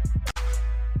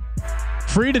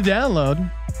 Free to download.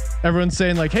 Everyone's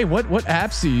saying like, hey, what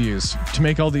apps do you use to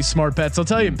make all these smart bets? I'll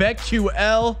tell you,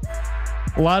 BetQL.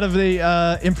 A lot of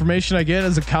the information I get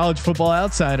as a college football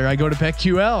outsider, I go to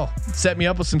BetQL. Set me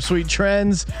up with some sweet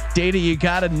trends, data you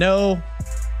gotta know,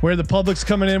 where the public's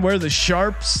coming in, where the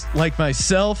sharps like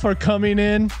myself are coming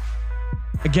in.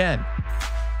 Again,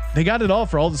 they got it all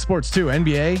for all the sports too.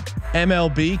 NBA,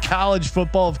 MLB, college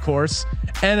football, of course,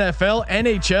 NFL,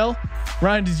 NHL.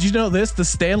 Ryan, did you know this? The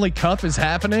Stanley Cup is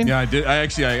happening. Yeah, I did. I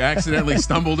accidentally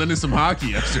stumbled into some hockey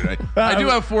yesterday. I do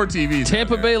have 4 TVs.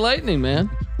 Tampa Bay Lightning, man.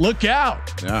 Look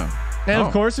out. Yeah. And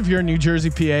of course, if you're in New Jersey,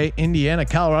 PA, Indiana,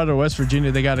 Colorado, West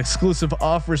Virginia, they got exclusive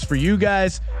offers for you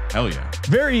guys. Hell yeah.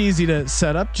 Very easy to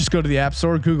set up. Just go to the App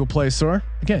Store, Google Play Store.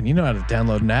 Again, you know how to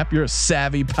download an app. You're a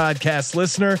savvy podcast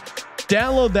listener.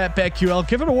 Download that BetQL.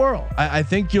 Give it a whirl. I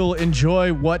think you'll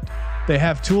enjoy what they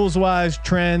have tools wise,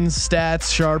 trends,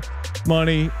 stats, sharp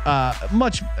money,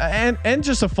 much, and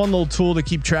just a fun little tool to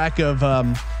keep track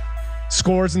of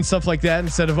scores and stuff like that.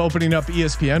 Instead of opening up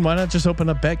ESPN, why not just open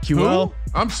up BetQL? Who?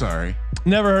 I'm sorry.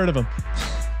 Never heard of them.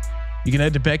 You can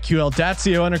head to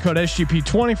BetQL.co, enter code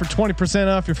SGP20 for 20%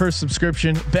 off your first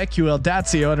subscription.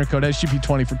 BetQL.co, enter code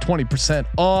SGP20 for 20%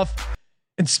 off.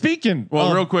 And speaking,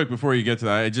 real quick before you get to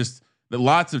that,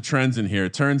 lots of trends in here.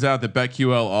 It turns out that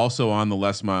BetQL also on the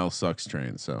Les Miles sucks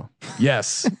train. So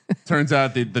yes, turns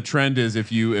out the trend is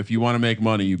if you want to make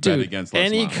money, you bet against Les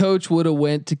any Miles. coach would have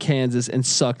went to Kansas and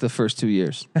sucked the first 2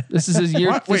 years. This is his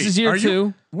year. This is year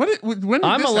 2. When did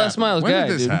I'm this a Les happen? Miles when guy. When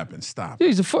did this dude. happen? Stop.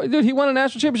 Dude, dude, he won a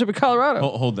national championship in Colorado.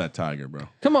 Hold that tiger, bro.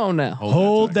 Come on now.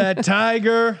 Hold that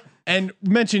tiger. And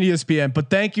mention ESPN, but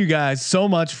thank you guys so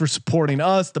much for supporting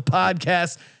us, the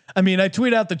podcast. I mean, I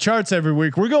tweet out the charts every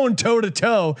week. We're going toe to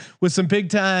toe with some big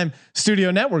time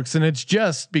studio networks, and it's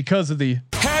just because of the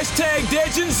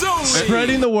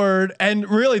spreading the word. And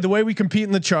really, the way we compete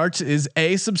in the charts is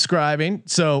A, subscribing.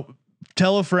 So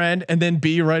tell a friend, and then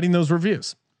B, writing those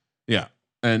reviews. Yeah,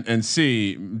 and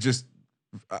C, just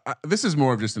this is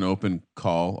more of just an open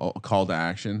call to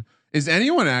action. Is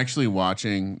anyone actually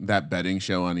watching that betting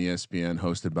show on ESPN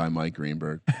hosted by Mike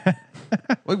Greenberg?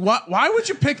 Like, why would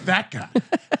you pick that guy?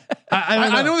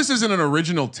 I know this isn't an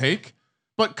original take,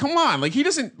 but come on, like he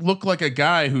doesn't look like a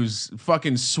guy who's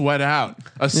fucking sweat out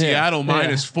a Seattle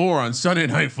 -4 on Sunday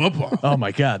Night Football. Oh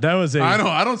my God, that was I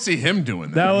don't see him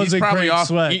doing that. That was He's a probably great off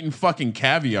sweat. eating fucking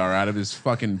caviar out of his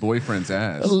fucking boyfriend's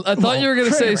ass. I thought you were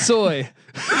gonna say soy.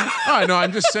 I know.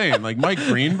 I'm just saying, like Mike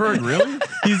Greenberg, really?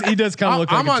 he does kind of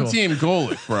look like I'm a on tool. Team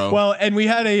Golic, bro. Well, and we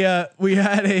had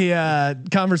a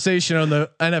conversation on the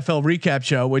NFL recap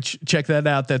show, which check that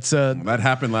out. That's that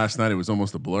happened last night. It was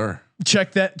almost a blur.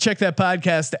 Check that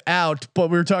podcast out. But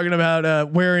we were talking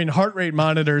about wearing heart rate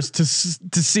monitors to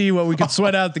see what we could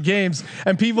sweat out the games.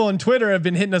 And people on Twitter have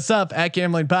been hitting us up at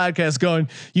Gambling Podcast, going,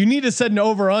 "You need to set an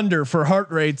over under for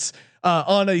heart rates."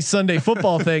 On a Sunday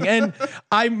football thing, and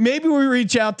maybe we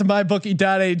reach out to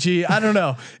mybookie.ag. I don't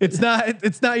know. It's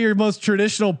not your most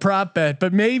traditional prop bet,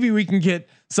 but maybe we can get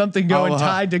something going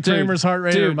tied to Kramer's heart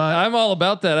rate. Dude, I'm all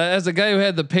about that. As a guy who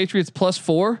had the Patriots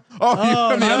 +4,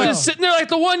 Oh, I'm just sitting there like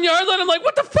the 1 yard line. I'm like,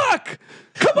 what the fuck?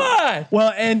 Come on.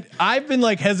 Well, and I've been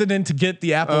like hesitant to get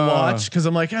the Apple Watch because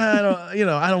I'm like, I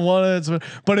don't want it.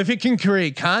 But if it can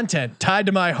create content tied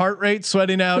to my heart rate,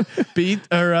 sweating out beat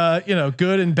or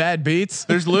good and bad beats.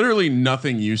 There's literally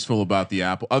nothing useful about the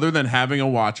Apple other than having a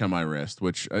watch on my wrist,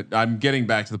 which I'm getting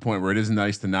back to the point where it is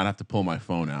nice to not have to pull my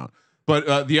phone out.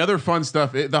 But the other fun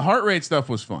stuff, the heart rate stuff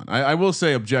was fun. I will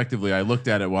say objectively, I looked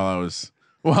at it while I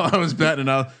was betting.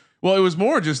 Well, it was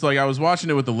more just like I was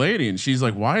watching it with the lady, and she's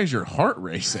like, "Why is your heart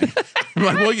racing?" I'm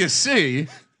like, "Well, you see."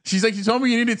 She's like, "You told me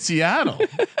you needed Seattle."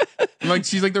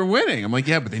 She's like, "They're winning." I'm like,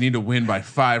 "Yeah, but they need to win by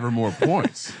 5 or more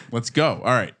points." Let's go.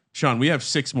 All right, Sean, we have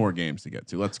 6 more games to get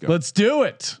to. Let's go. Let's do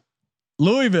it.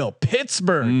 Louisville,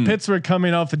 Pittsburgh. Pittsburgh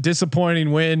coming off a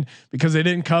disappointing win because they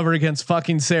didn't cover against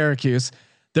fucking Syracuse.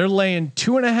 They're laying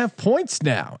 2.5 points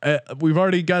now. We've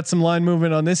already got some line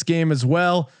movement on this game as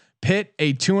well. Pitt,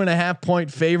 a 2.5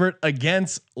 point favorite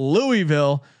against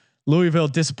Louisville. Louisville,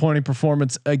 disappointing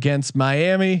performance against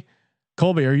Miami.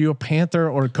 Colby, are you a Panther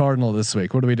or a Cardinal this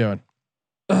week? What are we doing?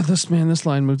 This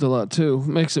line moved a lot too.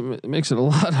 Makes it a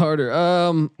lot harder.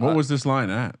 What was this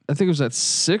line at? I think it was at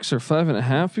 6 or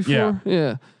 5.5 before.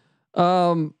 Yeah.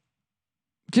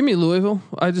 Give me Louisville.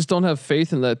 I just don't have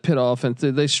faith in that Pitt offense.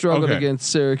 They struggled against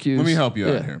Syracuse. Let me help you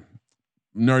out here.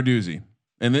 Narduzzi.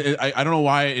 And I don't know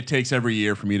why it takes every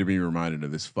year for me to be reminded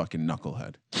of this fucking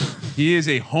knucklehead. He is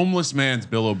a homeless man's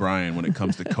Bill O'Brien when it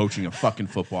comes to coaching a fucking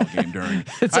football game during.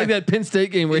 It's like that Penn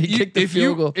State game where he kicked the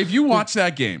field goal. If you watch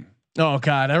that game Oh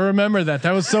God, I remember that.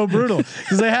 That was so brutal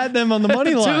because they had them on the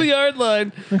money line. 2-yard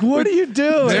line. Like, what are you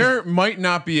doing? There might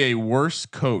not be a worse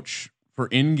coach for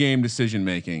in-game decision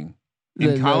making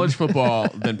in college football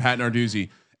than Pat Narduzzi.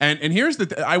 And here's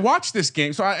I watched this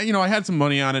game, so I had some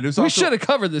money on it. We should have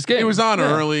covered this game. It was on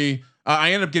early.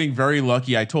 I ended up getting very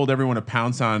lucky. I told everyone to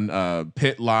pounce on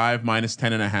Pitt live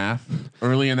 -10.5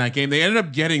 early in that game. They ended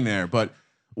up getting there, but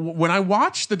when I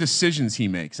watched the decisions he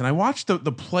makes and I watched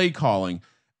the play calling,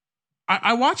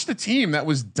 I watched a team that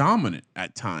was dominant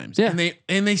at times, and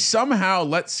they somehow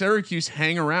let Syracuse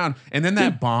hang around, and then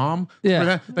that bomb,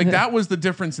 that was the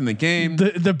difference in the game.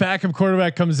 The backup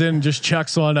quarterback comes in and just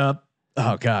chucks one up.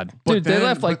 Oh God, dude, they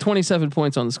left like 27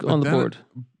 points on the board.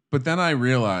 But then I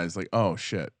realized, like, oh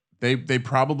shit, they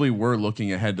probably were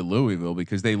looking ahead to Louisville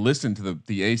because they listened to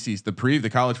the ACC, the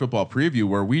college football preview,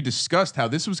 where we discussed how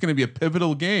this was going to be a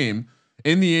pivotal game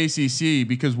in the ACC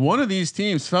because one of these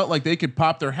teams felt like they could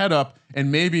pop their head up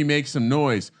and maybe make some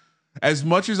noise. As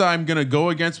much as I'm going to go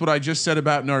against what I just said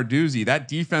about Narduzzi, that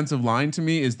defensive line to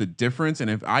me is the difference. And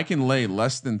if I can lay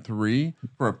less than 3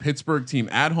 for a Pittsburgh team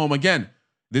at home, again,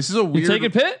 this is a weird. You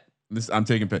taking Pitt? I'm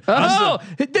taking Pitt. Oh,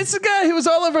 this is a guy who was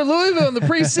all over Louisville in the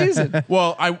preseason.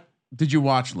 Well, did you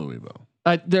watch Louisville?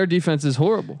 Their defense is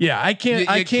horrible. Yeah, I can't.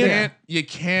 You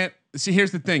can't. See,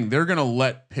 here's the thing. They're going to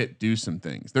let Pitt do some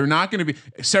things. They're not going to be.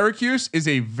 Syracuse is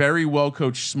a very well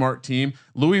coached, smart team.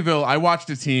 Louisville, I watched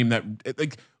a team that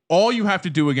like all you have to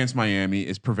do against Miami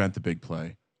is prevent the big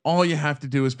play. All you have to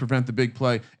do is prevent the big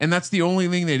play, and that's the only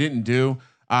thing they didn't do.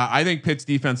 I think Pitt's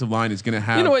defensive line is going to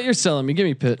have. You know what? You're selling me. Give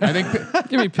me Pitt. I think.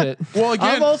 Give me Pitt. Well,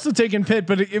 again, I'm also taking Pitt,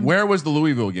 but where was the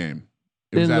Louisville game?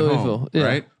 It was in at Louisville, home, yeah.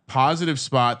 right? Positive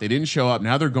spot. They didn't show up.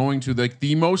 Now they're going to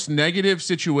the most negative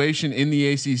situation in the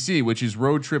ACC, which is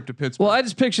road trip to Pittsburgh. Well, I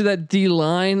just picture that D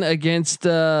line against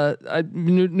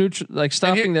like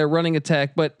stopping their running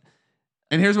attack.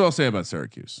 And here's what I'll say about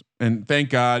Syracuse. And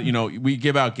thank God, we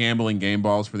give out gambling game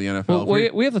balls for the NFL. Well,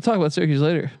 we have to talk about Syracuse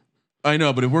later. I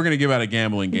know, but if we're going to give out a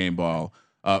gambling game ball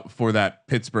for that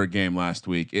Pittsburgh game last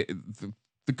week,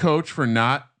 the coach for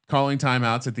not calling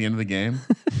timeouts at the end of the game,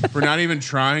 for not even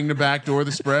trying to backdoor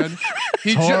the spread.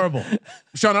 It's horrible.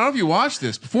 Sean, I don't know if you watched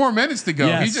this. 4 minutes to go,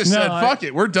 he just said, "Fuck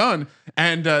it, we're done."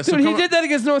 And dude, he did that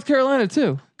against North Carolina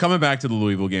too. Coming back to the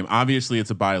Louisville game, obviously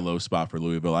it's a buy low spot for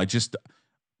Louisville.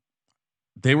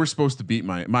 They were supposed to beat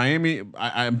Miami.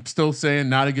 I'm still saying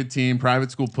not a good team.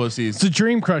 Private school pussies. It's a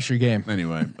dream crusher game.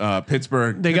 Anyway,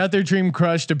 Pittsburgh. They got their dream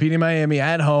crushed to beating Miami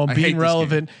at home, being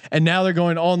relevant, and now they're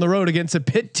going on the road against a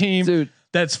Pitt team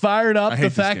that's fired up.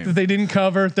 The fact that they didn't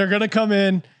cover, they're going to come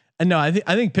in. And no, I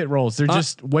think Pitt rolls. They're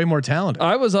just way more talented.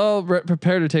 I was all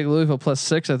prepared to take Louisville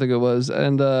 +6, I think it was,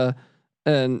 and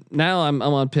now I'm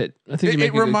on Pitt. I think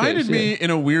it reminded me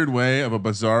in a weird way of a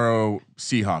bizarro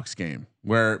Seahawks game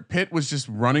where Pitt was just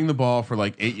running the ball for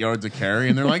like 8 yards a carry,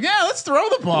 and they're like, "Yeah, let's throw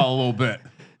the ball a little bit."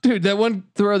 Dude, that one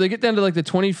throw, they get down to like the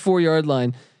 24-yard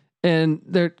line, and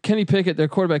Kenny Pickett, their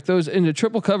quarterback, throws into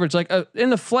triple coverage, like in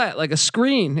the flat, like a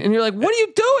screen, and you're like, "What are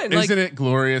you doing?" Isn't it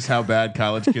glorious how bad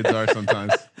college kids are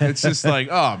sometimes? It's just like,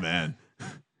 oh man.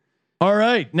 All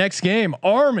right, next game,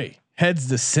 Army heads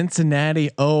to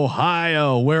Cincinnati,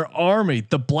 Ohio, where Army,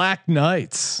 the Black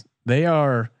Knights, they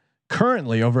are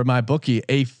currently over at my bookie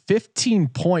a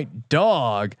 15-point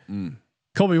dog.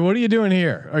 Colby, what are you doing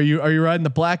here? Are you riding the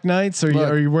Black Knights? Are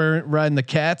you riding the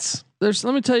Cats? Let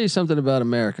me tell you something about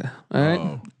America. All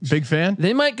right, big fan.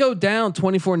 They might go down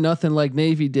 24-0 like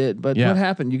Navy did, but what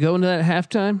happened? You go into that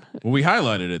halftime. Well, we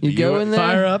highlighted it. You go in there,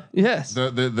 fire up. Yes.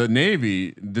 The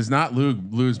Navy does not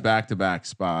lose back-to-back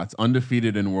spots,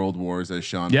 undefeated in world wars, as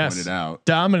Sean pointed out.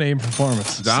 Dominating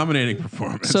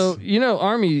performance. So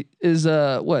Army is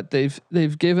what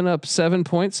they've given up 7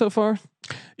 points so far.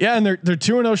 Yeah, and they're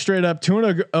 2-0 straight up,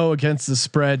 2-0 against the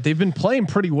spread. They've been playing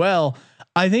pretty well.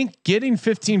 I think getting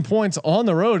 15 points on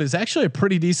the road is actually a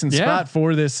pretty decent spot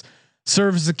for this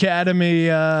Service Academy.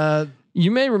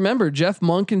 You may remember Jeff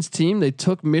Monken's team. They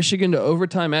took Michigan to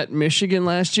overtime at Michigan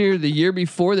last year. The year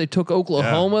before, they took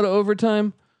Oklahoma to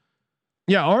overtime.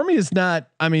 Yeah, Army is not.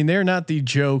 I mean, they're not the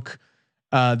joke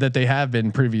that they have been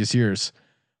in previous years.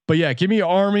 But yeah, give me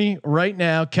Army right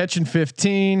now, catching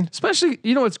 15. Especially,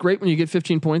 it's great when you get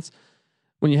 15 points.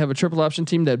 When you have a triple option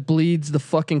team that bleeds the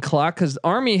fucking clock, because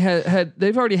Army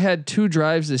they've already had 2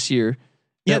 drives this year.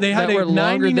 Yeah, they had a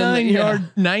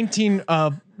 99-yard, 19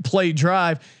 play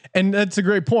drive, and that's a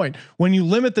great point. When you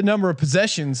limit the number of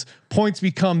possessions, points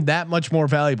become that much more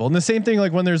valuable. And the same thing,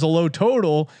 like when there's a low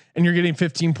total and you're getting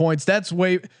 15 points, that's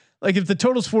way like if the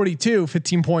total's 42,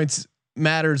 15 points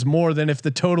matters more than if the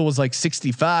total was like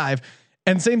 65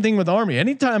 And same thing with Army.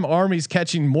 Anytime Army's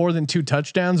catching more than 2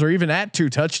 touchdowns or even at 2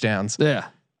 touchdowns, Yeah.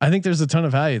 I think there's a ton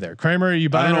of value there. Kramer, you I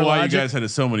buying don't our know why logic? you guys had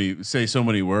to say so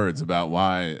many words about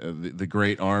why the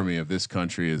great army of this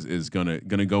country is gonna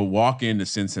go walk into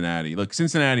Cincinnati. Look,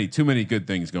 Cincinnati, too many good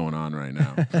things going on right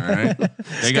now. All right,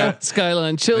 they got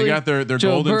Skyline Chili. they got their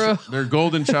Joe Burrow.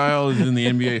 golden child is in the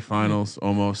NBA Finals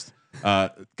almost.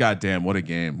 God damn, what a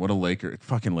game! What a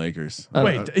fucking Lakers.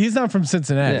 Wait, he's not from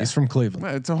Cincinnati. Yeah. He's from Cleveland.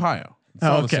 It's Ohio. It's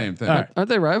all the same thing. All right. Aren't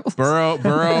they rivals? Burrow,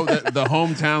 the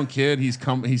hometown kid. He's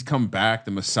come back,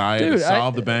 the Messiah to Dude,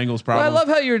 solve the Bengals problem. Well, I love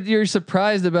how you're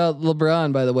surprised about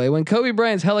LeBron. By the way, when Kobe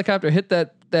Bryant's helicopter hit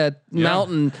that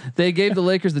mountain, they gave the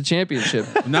Lakers the championship.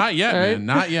 Not yet, Right? man.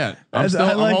 Not yet. I'm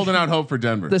I like- holding out hope for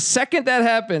Denver. The second that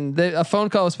happened, a phone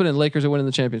call was put in. Lakers are winning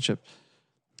the championship.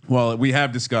 Well, we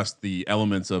have discussed the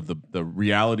elements of the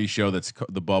reality show that's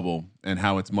the bubble and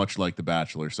how it's much like The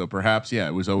Bachelor. So perhaps, yeah,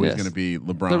 it was always Yes. going to be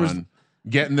There LeBron was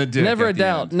getting the dick. never at a the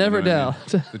doubt, end, you never know what I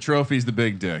mean? doubt. The trophy's the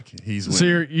big dick. He's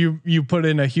winning. So you put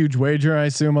in a huge wager, I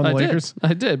assume, on the Lakers.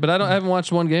 I did, but I haven't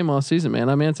watched one game all season, man.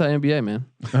 I'm anti NBA, man.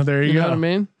 Oh, there you, You go. know what I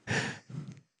mean?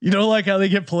 You don't like how they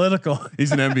get political.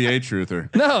 He's an NBA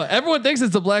truther. No, everyone thinks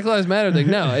it's the Black Lives Matter thing.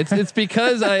 No, it's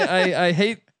because I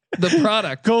hate the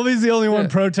product. Colby's the only one Yeah.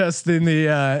 protesting the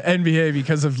NBA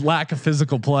because of lack of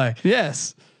physical play.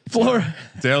 Yes. Florida.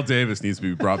 Dale Davis needs to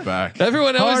be brought back.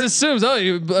 Everyone always Hard- assumes,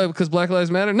 you because Black Lives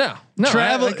Matter. No,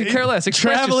 I could care less.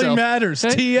 Express Traveling yourself. matters.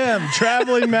 Okay? TM.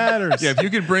 Traveling matters. Yeah, if you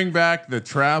could bring back the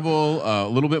travel, a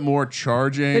little bit more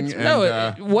charging.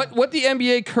 What the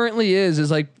NBA currently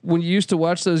is like when you used to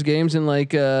watch those games in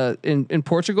like in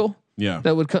Portugal. Yeah.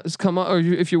 that would come on, or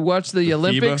if you watch the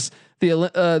Olympics,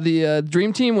 the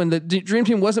Dream Team, when the Dream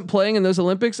Team wasn't playing in those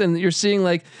Olympics, and you're seeing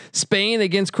like Spain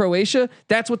against Croatia.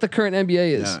 That's what the current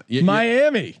NBA is.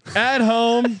 Miami at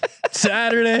home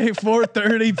Saturday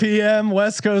 4:30 p.m.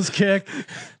 West Coast kick.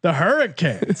 The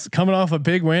Hurricanes coming off a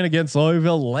big win against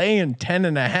Louisville, laying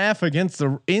 10.5 against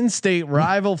the in-state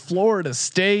rival Florida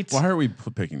State. Why are we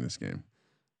picking this game?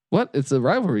 What? It's a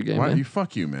rivalry game, Why man. you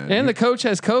fuck you, man? And the coach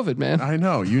has COVID, man. I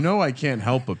know. You know I can't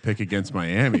help but pick against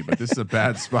Miami, but this is a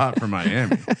bad spot for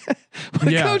Miami.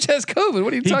 The Yeah. coach has COVID.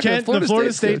 What are you talking about? The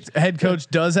Florida State head coach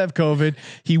does have COVID.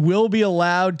 He will be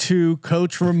allowed to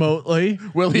coach remotely.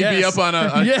 Will he be Yes. up on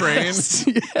a Yes.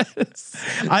 train? Yes.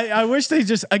 I wish they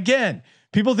just, again,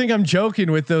 people think I'm joking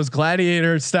with those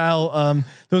gladiator style,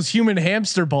 those human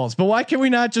hamster balls, but why can we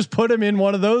not just put him in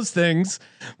one of those things,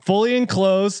 fully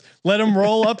enclosed, let him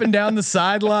roll up and down the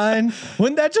sideline?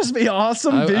 Wouldn't that just be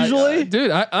awesome visually? Dude,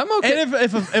 I'm okay. And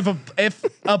if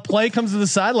a play comes to the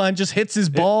sideline, just hits his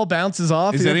ball, bounces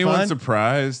off. Is you're anyone fine.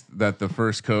 surprised that the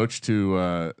first coach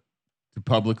to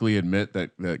publicly admit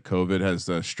that COVID has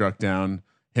struck down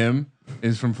him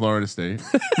is from Florida State?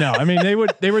 No, I mean they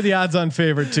were the odds-on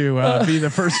favorite to be the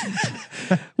first.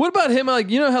 What about him? Like,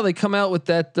 you know how they come out with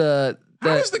that. How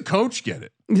does the coach get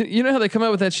it? You know how they come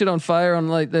out with that shit on fire on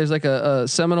like there's like a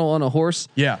Seminole on a horse.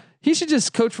 Yeah, He should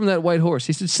just coach from that white horse.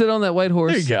 He should sit on that white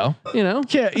horse. there you go. You know, You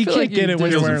can't I feel like get it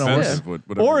when Feels you're wearing a horse. offensive,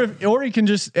 whatever. Or he can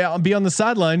just be on the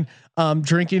sideline,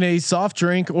 drinking a soft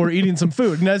drink or eating some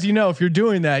food. And as you know, if you're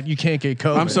doing that, you can't get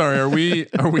COVID. I'm sorry. Are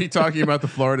we talking about the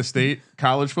Florida State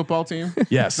college football team?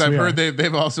 Yes, I've we heard are.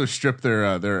 they've also stripped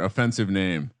their offensive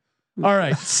name. All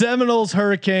right, Seminoles,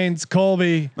 Hurricanes,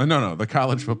 Colby, No, the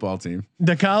college football team.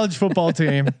 the college football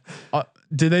team.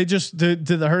 Did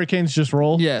the Hurricanes just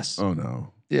roll? yes, Oh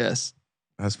no. yes.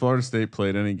 Has Florida State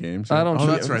played any games? I don't Oh,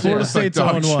 know. that's right. Florida They lost State's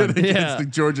dog 0-1. shit against Yeah. the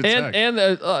Georgia Tech. And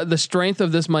the strength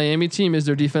of this Miami team is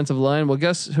their defensive line. Well,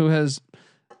 guess who has,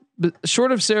 but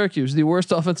short of Syracuse, the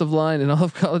worst offensive line in all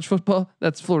of college football?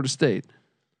 That's Florida State.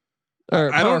 Or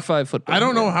I Power don't- 5 football. I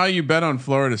don't know how you bet on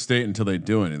Florida State until they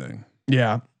do anything.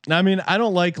 Yeah. I mean, I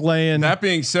don't like laying. That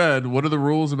being said, what are the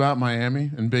rules about Miami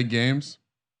and big games?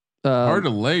 Hard to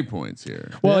lay points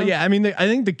here. Well, yeah. I mean, I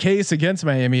think the case against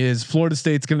Miami is Florida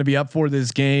State's going to be up for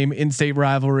this game, in-state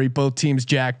rivalry, both teams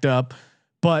jacked up.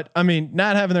 But I mean,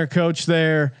 not having their coach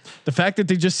there, the fact that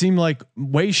they just seem like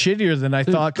way shittier than I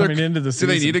thought coming into the Do season.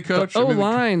 they need a coach? O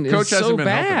line is so hasn't been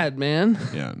helping. bad, man.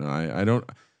 Yeah, no, I don't.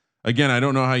 Again, I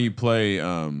don't know how you play.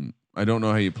 I don't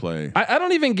know how you play. I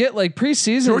don't even get like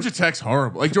preseason. Georgia Tech's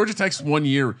horrible. Like Georgia Tech's 1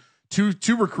 year, two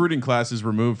recruiting classes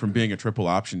removed from being a triple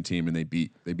option team, and they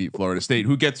beat Florida State,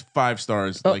 who gets 5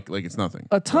 stars like it's nothing.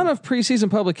 A ton of preseason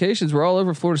publications were all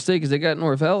over Florida State because they got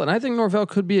Norvell, and I think Norvell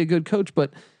could be a good coach, but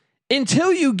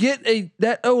until you get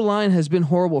that O line has been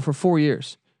horrible for 4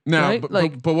 years. Now, right?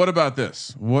 but what about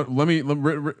this?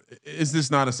 Is this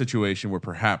not a situation where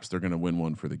perhaps they're going to win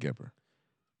one for the Gipper?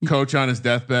 coach on his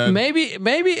deathbed. Maybe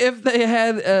if they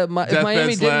had if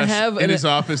Miami didn't have in his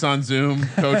office on Zoom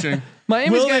coaching.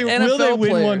 Miami's got NFL will they win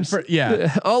players one for,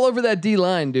 yeah. all over that D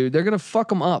line, dude. They're gonna fuck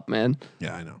them up, man.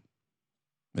 Yeah, I know.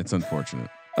 It's unfortunate.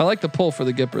 I like the pull for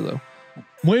the Gipper though.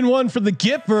 Win one for the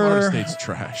Florida Gipper. State's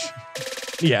trash.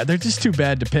 Yeah, they're just too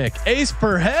bad to pick. Ace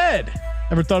per head.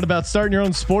 Ever thought about starting your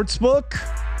own sports book?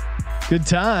 Good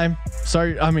time.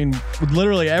 Sorry, I mean, with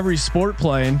literally every sport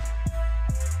playing.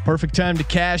 Perfect time to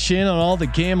cash in on all the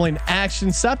gambling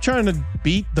action. Stop trying to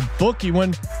beat the bookie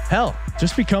when, hell,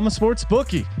 just become a sports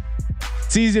bookie.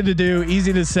 It's easy to do,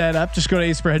 easy to set up. Just go to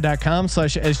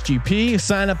aceperhead.com/SGP.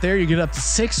 Sign up there. You get up to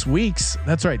 6 weeks.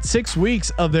 That's right, 6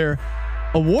 weeks of their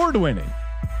award-winning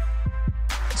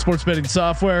sports betting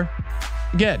software.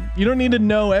 Again, you don't need to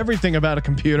know everything about a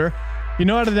computer. You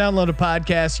know how to download a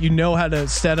podcast. You know how to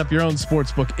set up your own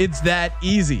sports book. It's that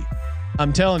easy.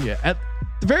 I'm telling you. At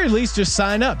the very least, just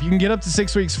sign up. You can get up to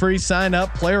 6 weeks free. Sign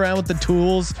up, play around with the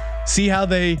tools, see how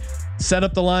they set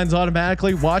up the lines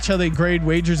automatically, watch how they grade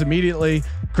wagers immediately.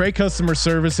 Great customer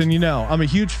service. And I'm a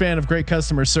huge fan of great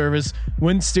customer service.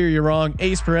 Wouldn't steer you wrong.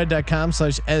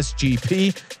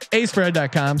 aceperhead.com/SGP.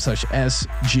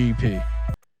 aceperhead.com/SGP.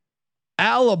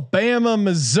 Alabama,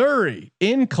 Missouri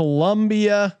in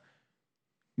Columbia,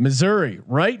 Missouri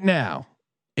right now,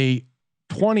 a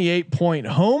 28-point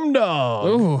home dog.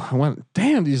 Oh,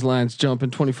 damn, these lines jump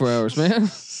in 24 hours, man.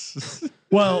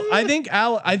 Well, I think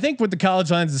with the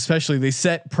college lines especially, they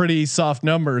set pretty soft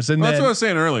numbers, and that's what I was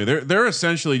saying earlier. They're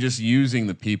essentially just using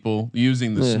the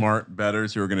smart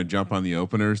bettors who are going to jump on the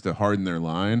openers to harden their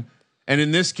line. And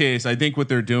in this case, I think what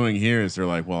they're doing here is they're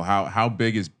like, well, how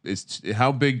big is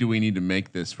how big do we need to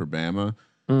make this for Bama?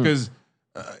 Because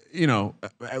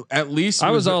at least I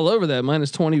was all over that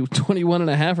minus 20, 21 and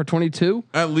a half or 22.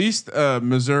 At least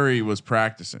Missouri was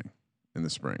practicing in the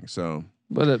spring. So,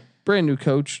 but a brand new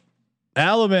coach.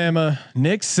 Alabama,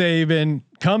 Nick Saban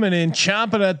coming in,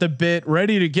 chomping at the bit,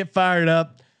 ready to get fired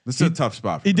up. This is a tough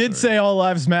spot. He did say all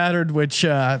lives mattered, which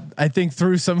I think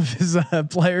threw some of his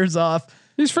players off.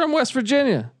 He's from West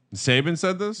Virginia. Saban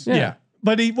said this. Yeah.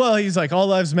 But he's like all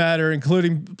lives matter,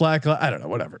 including black. I don't know,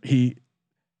 whatever.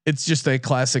 It's just a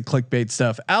classic clickbait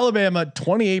stuff. Alabama,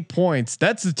 28 points.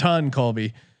 That's a ton,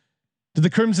 Colby. Did the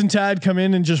Crimson Tide come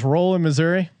in and just roll in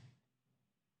Missouri?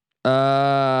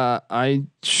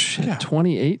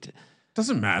 28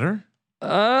 doesn't matter.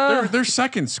 Their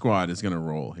second squad is going to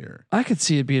roll here. I could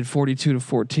see it being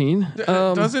 42-14.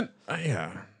 Doesn't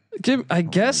yeah. I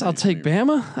guess I'll take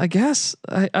Bama. I guess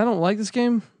I don't like this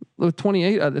game with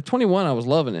 28. 21, I was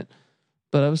loving it,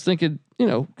 but I was thinking,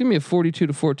 give me a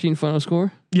 42-14 final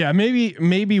score. Yeah,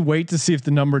 maybe wait to see if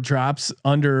the number drops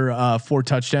under 4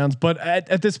 touchdowns. But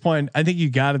at this point, I think you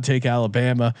got to take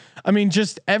Alabama. I mean,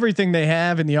 just everything they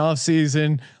have in the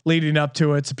offseason leading up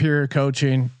to it, superior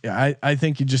coaching. I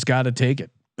think you just got to take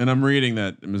it. And I'm reading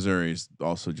that Missouri is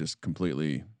also just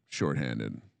completely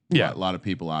shorthanded. Yeah, a lot of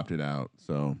people opted out.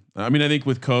 So I mean, I think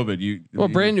with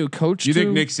COVID, brand new coach. You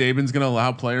think Nick Saban's going to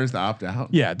allow players to opt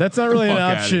out? Yeah, that's not really an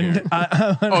option.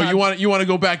 You want to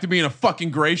go back to being a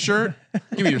fucking gray shirt?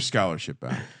 Give me your scholarship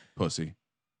back, pussy.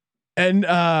 And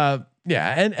and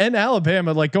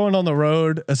Alabama, like going on the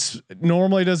road,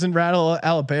 normally doesn't rattle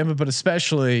Alabama, but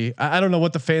especially I don't know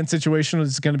what the fan situation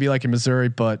is going to be like in Missouri,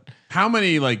 but how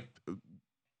many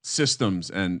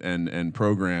systems and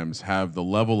programs have the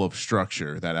level of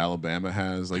structure that Alabama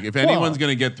has? Like if anyone's going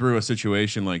to get through a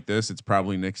situation like this, it's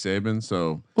probably Nick Saban.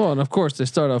 So, and of course they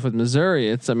start off with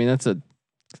Missouri.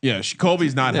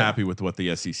 Colby's not happy with what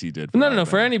the SEC did. No,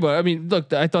 for anybody. I mean,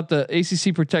 look, I thought the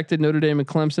ACC protected Notre Dame and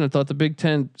Clemson. I thought the Big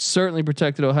Ten certainly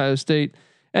protected Ohio State.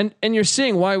 And you're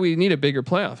seeing why we need a bigger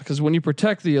playoff, because when you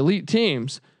protect the elite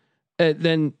teams,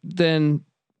 then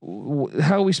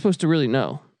how are we supposed to really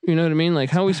know? You know what I mean?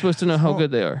 Like, how are we supposed to know how good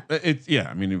they are?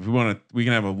 I mean, if we want to, we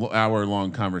can have an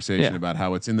hour-long conversation about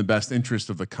how it's in the best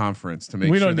interest of the conference to make.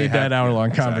 We sure don't need that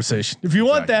hour-long conversation. If you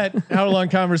want that hour-long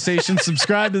conversation,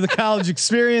 subscribe to the College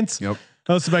Experience. Yep.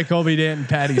 Hosted by Colby Dant and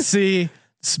Patty C.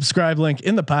 Subscribe link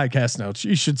in the podcast notes.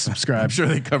 You should subscribe. I'm sure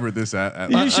they covered this at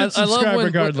you should subscribe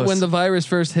regardless. When the virus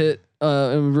first hit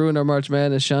and ruined our March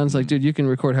Madness, Sean's like, dude, you can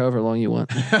record however long you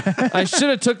want. I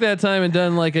should have took that time and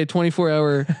done like a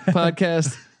 24-hour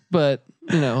podcast. But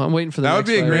I'm waiting for the. That would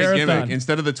be a great marathon. gimmick.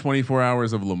 Instead of the 24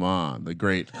 hours of Le Mans, the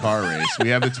great car race, we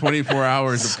have the 24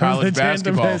 hours of college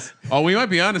basketball. Oh, we might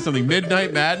be onto something.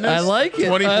 Midnight Madness. I like it.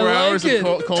 24 hours of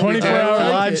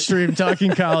 24-hour live stream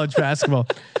talking college basketball.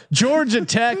 Georgia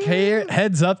Tech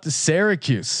heads up to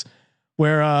Syracuse,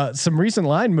 where some recent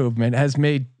line movement has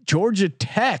made Georgia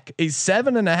Tech a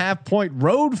 7.5 point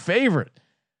road favorite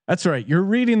That's right. You're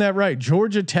reading that right.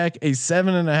 Georgia Tech, a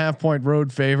 7.5 point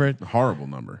road favorite. Horrible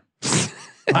number.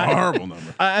 Horrible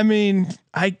number. I mean,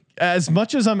 as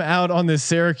much as I'm out on this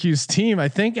Syracuse team, I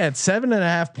think at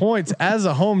 7.5 points as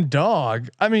a home dog,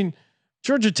 I mean,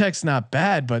 Georgia Tech's not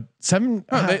bad, but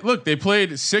They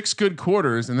played 6 good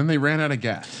quarters and then they ran out of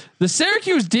gas. The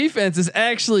Syracuse defense is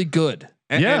actually good.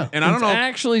 And I don't It's know.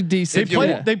 actually decent.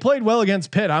 they played well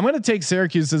against Pitt. I'm going to take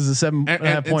Syracuse as a 7.5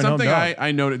 point home something dog.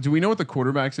 I noted. Do we know what the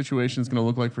quarterback situation is going to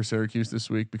look like for Syracuse this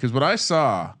week? Because what I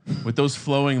saw with those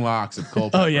flowing locks of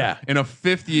Culpepper, in a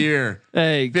 5th year.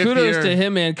 Hey, kudos to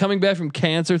him, man. Coming back from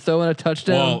cancer, throwing a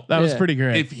touchdown. Well, that was pretty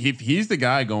great. If he's the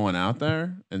guy going out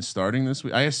there and starting this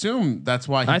week, I assume that's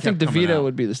why. I think DeVito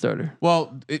would be the starter.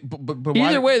 Well, but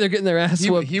either way, they're getting their ass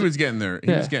whooped. He was getting there.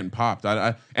 He was getting popped.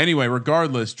 Anyway,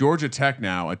 regardless, Georgia Tech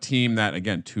now a team that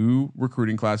again 2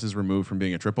 recruiting classes removed from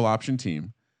being a triple option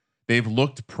team. They've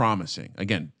looked promising.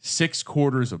 Again, 6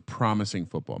 quarters of promising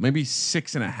football, maybe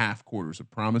 6.5 quarters of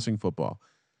promising football.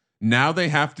 Now they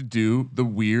have to do the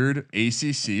weird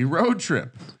ACC road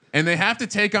trip, and they have to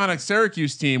take on a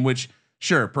Syracuse team, which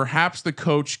sure, perhaps the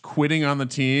coach quitting on the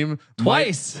team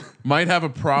twice might have a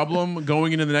problem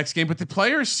going into the next game, but the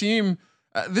players seem.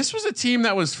 This was a team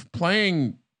that was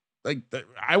playing.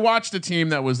 I watched a team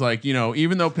that was like,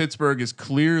 even though Pittsburgh is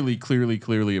clearly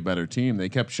a better team, they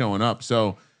kept showing up.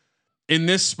 So in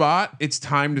this spot, it's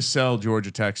time to sell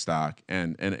Georgia Tech stock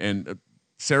and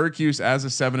Syracuse as a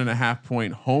 7.5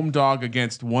 point home dog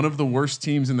against one of the worst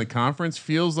teams in the conference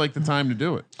feels like the time to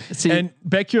do it. And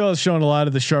BetQL has shown a lot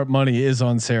of the sharp money is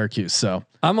on Syracuse. So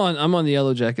I'm on the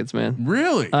Yellow Jackets, man.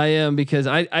 Really? I am, because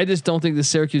I just don't think the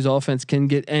Syracuse offense can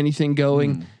get anything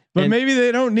going. But maybe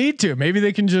they don't need to. Maybe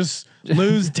they can just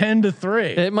lose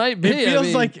 10-3. It might be.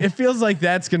 It feels like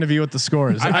that's going to be what the score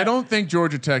is. I don't think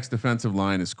Georgia Tech's defensive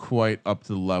line is quite up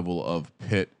to the level of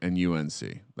Pitt and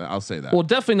UNC. I'll say that. Well,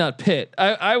 definitely not Pitt.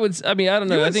 I would. I mean, I don't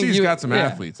know. UNC's I think got some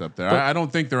athletes up there. I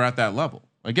don't think they're at that level.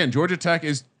 Again, Georgia Tech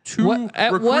is 2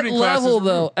 at recruiting what level classes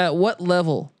though? At what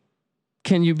level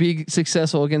can you be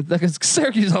successful against? Because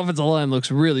Syracuse offensive line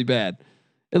looks really bad.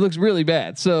 It looks really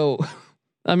bad. So,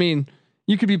 I mean.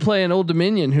 You could be playing Old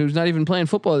Dominion, who's not even playing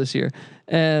football this year,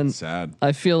 and sad.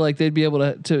 I feel like they'd be able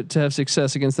to have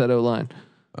success against that O line.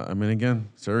 I mean, again,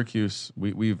 Syracuse.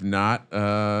 We've not.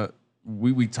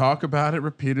 We talk about it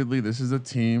repeatedly. This is a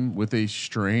team with a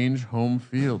strange home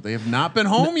field. They have not been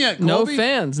home yet. Colby. No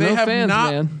fans. They no have fans,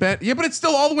 not man. Yeah, but it's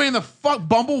still all the way in the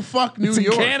bumblefuck New York. It's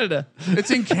in Canada.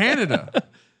 It's in Canada.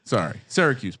 Sorry,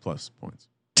 Syracuse plus points.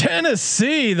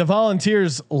 Tennessee, the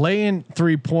Volunteers laying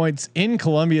 3 points in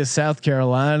Columbia, South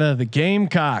Carolina. The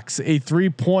Gamecocks, a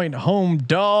 3-point home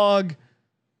dog.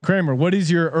 Kramer, what is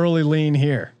your early lean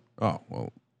here? Oh,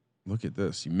 well, look at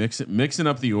this. You mixing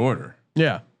up the order.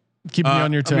 Yeah. Keep me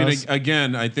on your toes. I mean,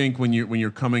 again, I think when you're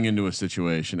coming into a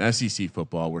situation, SEC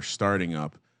football, we're starting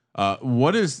up.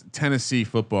 What is Tennessee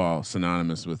football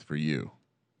synonymous with for you,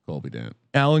 Colby Dant?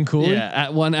 Alan Cooley. Yeah,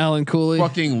 at one Alan Cooley.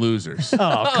 Fucking losers.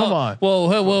 Oh, come on.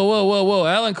 Whoa.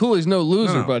 Alan Cooley's no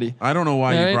loser, No. buddy. I don't know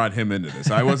why All you right. brought him into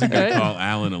this. I wasn't going to call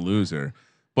Alan a loser,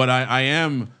 but I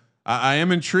am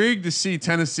intrigued to see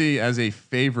Tennessee as a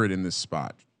favorite in this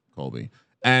spot, Colby.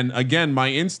 And again, my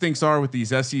instincts are with these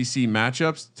SEC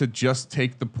matchups to just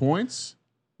take the points.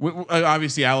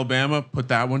 Obviously, Alabama, put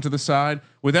that one to the side.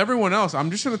 With everyone else, I'm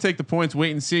just going to take the points,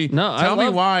 wait and see. Tell me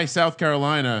why South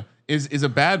Carolina is a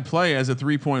bad play as a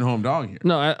 3-point home dog here.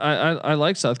 No, I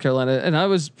like South Carolina, and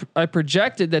I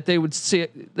projected that they would see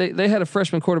it. They had a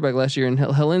freshman quarterback last year in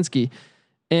Helinski,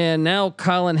 and now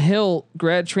Colin Hill,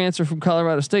 grad transfer from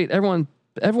Colorado State. Everyone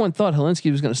thought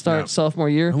Helinski was going to start sophomore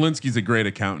year. Helinski's a great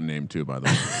accountant name too, by the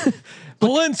way.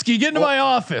 Polinsky, get into my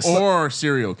office. Or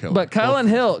serial killer. But Colin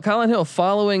Hill,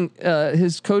 following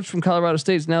his coach from Colorado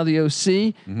State, is now the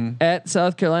OC at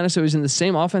South Carolina. So he's in the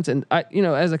same offense. And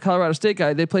as a Colorado State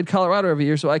guy, they played Colorado every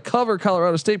year, so I cover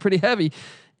Colorado State pretty heavy.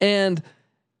 And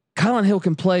Colin Hill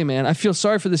can play, man. I feel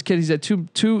sorry for this kid. He's had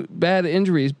two bad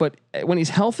injuries, but when he's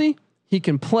healthy, he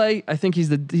can play. I think he's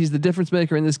the difference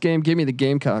maker in this game. Give me the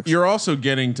Gamecocks. You're also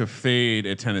getting to fade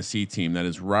a Tennessee team that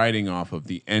is riding off of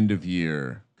the end of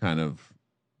year kind of.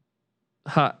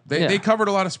 They covered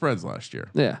a lot of spreads last year.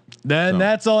 Yeah.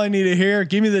 That's all I need to hear.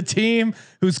 Give me the team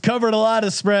who's covered a lot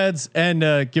of spreads,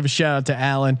 and give a shout out to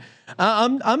Allen.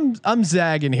 I'm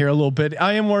zagging here a little bit.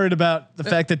 I am worried about the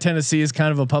fact that Tennessee is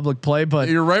kind of a public play, but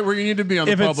you're right where you need to be on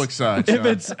the public side.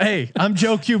 I'm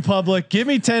Joe Q public. Give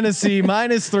me Tennessee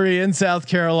 -3 in South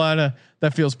Carolina.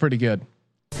 That feels pretty good.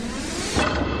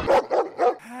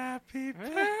 Happy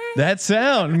birthday That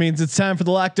sound means it's time for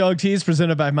the Lock Dog Tease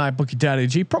presented by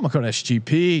MyBookie.ag. Promo code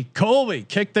SGP. Colby,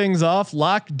 kick things off.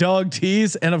 Lock Dog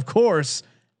Tease, and of course,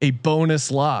 a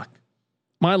bonus lock.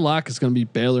 My lock is going to be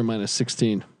Baylor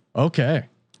 -16. Okay.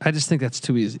 I just think that's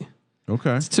too easy.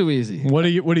 Okay. It's too easy. What are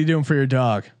you doing for your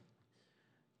dog?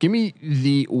 Give me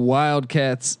the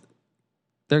Wildcats.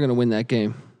 They're going to win that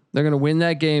game. They're going to win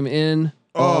that game in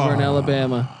Auburn,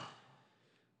 Alabama.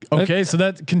 Okay, so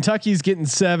that Kentucky's getting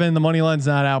 7. The money line's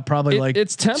not out. Probably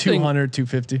It's tempting. 200,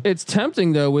 250. It's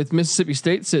tempting though with Mississippi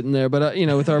State sitting there, but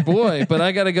with our boy. But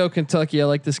I got to go Kentucky. I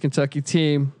like this Kentucky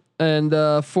team. And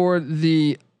for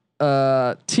the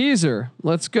teaser,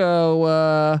 let's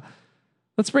go.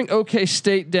 Let's bring OK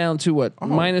State down to what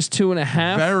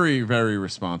 -2.5. Very, very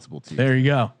responsible team. There you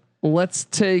go. Let's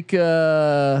take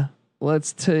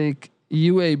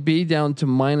UAB down to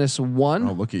 -1.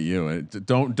 Oh, look at you!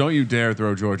 Don't you dare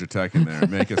throw Georgia Tech in there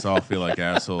and make us all feel like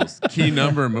assholes. Key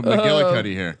number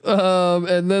McGillicuddy here.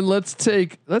 And then let's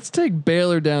take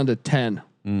Baylor down to 10.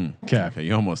 Okay. Okay,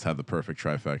 you almost had the perfect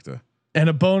trifecta. And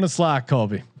a bonus lock,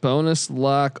 Colby. Bonus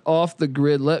lock off the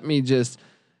grid.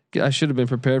 I should have been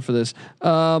prepared for this.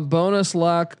 Bonus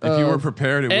lock. If you were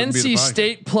prepared, it wouldn't be the NC podcast.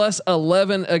 State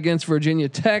 +11 against Virginia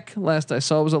Tech. Last I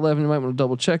saw was 11. You might want to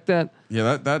double check that.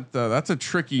 Yeah, that's a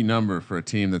tricky number for a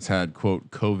team that's had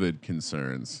quote COVID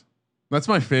concerns. That's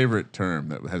my favorite term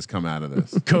that has come out of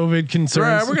this. COVID concerns.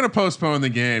 Right, we're going to postpone the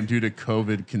game due to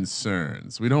COVID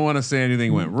concerns. We don't want to say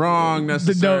anything went wrong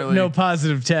necessarily. No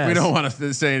positive test. We don't want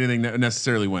to say anything that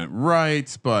necessarily went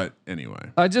right, but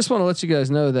anyway. I just want to let you guys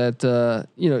know that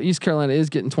East Carolina is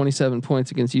getting 27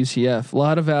 points against UCF. A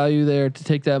lot of value there to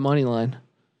take that money line.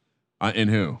 In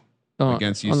who?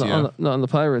 Against UCF? On the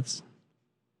Pirates.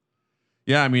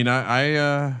 Yeah, I mean,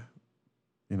 I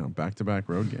back-to-back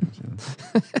road games.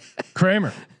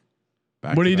 Kramer.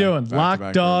 What are you doing?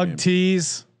 Lock Dog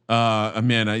Tease.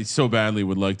 Man, I so badly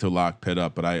would like to lock Pitt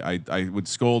up, but I would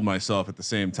scold myself at the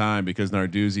same time because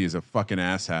Narduzzi is a fucking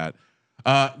asshat.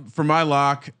 For my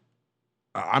lock,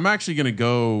 I'm actually going to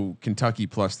go Kentucky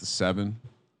 +7.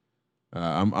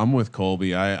 I'm with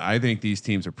Colby. I think these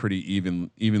teams are pretty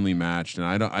evenly matched, and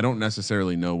I don't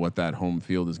necessarily know what that home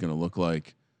field is going to look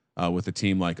like. With a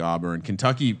team like Auburn,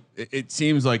 Kentucky, it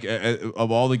seems like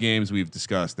of all the games we've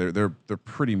discussed, they're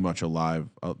pretty much alive,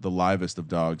 the livest of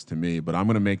dogs to me. But I'm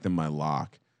going to make them my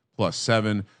lock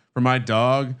 +7 for my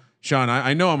dog, Sean.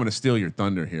 I know I'm going to steal your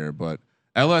thunder here, but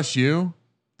LSU,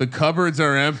 the cupboards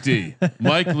are empty.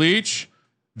 Mike Leach,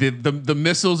 the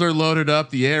missiles are loaded up,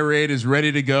 the air raid is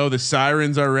ready to go, the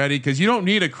sirens are ready because you don't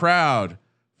need a crowd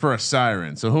for a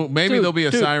siren. So maybe there'll be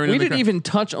a siren. We didn't even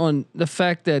touch on the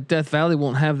fact that Death Valley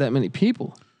won't have that many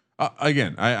people.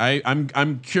 Again,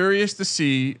 I'm curious to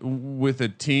see with a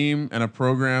team and a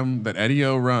program that Eddie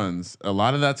O runs. A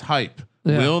lot of that's hype.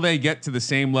 Yeah. Will they get to the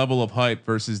same level of hype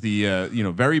versus the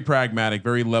very pragmatic,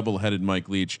 very level-headed Mike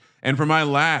Leach? And for my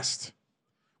last,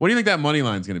 what do you think that money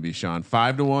line is going to be, Sean?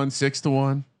 5 to 1, 6 to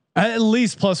 1? At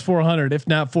least +400, if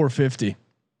not 450.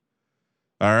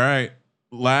 All right.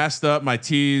 Last up, my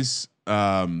tease.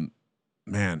 Man,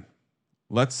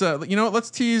 let's let's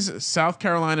tease South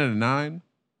Carolina to 9.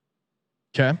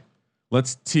 Okay.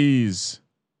 Let's tease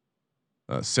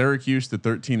Syracuse to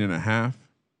 13.5.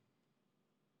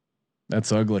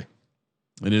 That's ugly.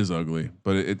 It is ugly,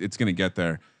 but it's going to get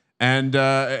there. And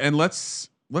let's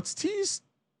tease.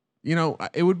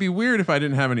 It would be weird if I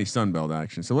didn't have any Sunbelt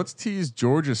action. So let's tease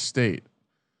Georgia State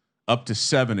up to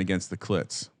 7 against the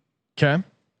Clits. Okay.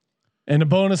 And a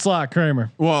bonus lock,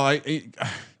 Kramer. Well,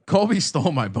 Colby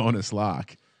stole my bonus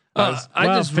lock. I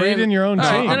just fade in your own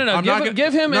team. No.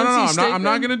 Give him. I'm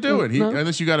not going to do it.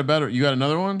 Unless you got a better. You got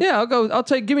another one? Yeah, I'll go. I'll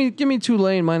take. Give me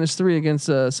Tulane -3 against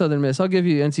Southern Miss. I'll give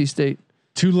you NC State.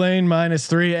 Tulane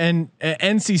 -3 and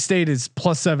NC State is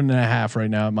 +7.5 right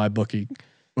now at my bookie.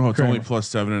 Oh, it's Kramer. only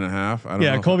 +7.5. I don't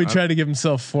know. Colby tried to give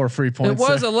himself 4 free points. It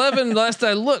was 11 last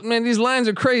I looked. Man, these lines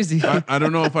are crazy. I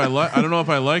don't know if I like. I don't know if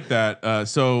I like that.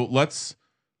 So let's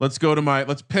go to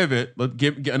let's pivot. Let's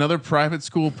get another private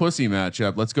school pussy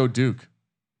matchup. Let's go Duke.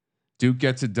 Duke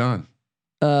gets it done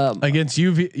against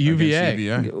UVA. Against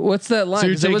UVA. What's that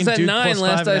line? So it was at Duke 9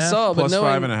 last I saw, but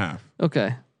 +5.5.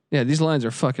 Okay. Yeah, these lines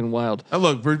are fucking wild.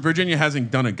 Look, Virginia hasn't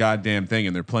done a goddamn thing,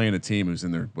 and they're playing a team who's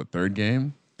in their third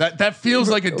game. That feels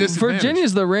like a disadvantage.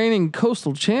 Virginia's the reigning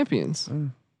coastal champions.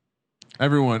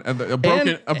 Everyone, a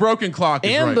broken clock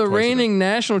is and right the reigning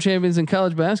national champions in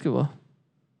college basketball.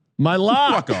 My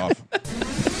lock. Fuck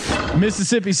off.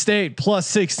 Mississippi State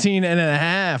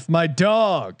 +16.5. My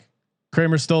dog.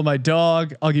 Kramer stole my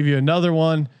dog. I'll give you another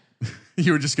one.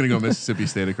 You were just gonna go Mississippi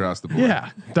State across the board. Yeah,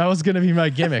 that was gonna be my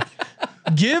gimmick.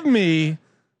 Give me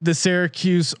the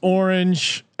Syracuse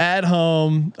Orange at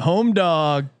home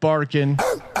dog barking.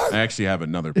 I actually have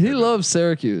another. He pivot. loves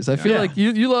Syracuse. I feel Yeah. like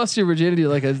you lost your virginity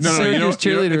like a Syracuse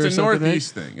cheerleader it's or a something.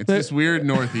 Northeast thing. It's this weird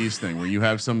Northeast thing where you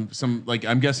have some like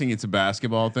I'm guessing it's a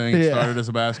basketball thing. It Yeah. started as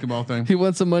a basketball thing. He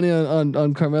won some money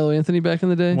on Carmelo Anthony back in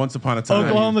the day. Once upon a time,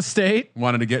 Oklahoma State.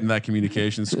 wanted to get in that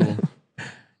communication school.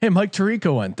 Hey, Mike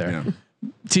Tirico went there. Yeah.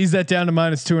 Tease that down to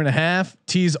 -2.5.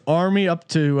 Tease Army up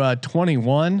to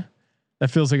 21. That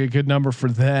feels like a good number for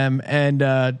them.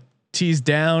 And tease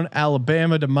down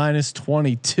Alabama to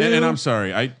 -22. And I'm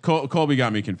sorry, Colby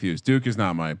got me confused. Duke is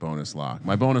not my bonus lock.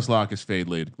 My bonus lock is fade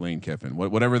Lane Kiffin.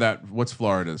 Whatever that. What's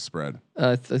Florida's spread?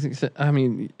 I think. I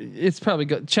mean, it's probably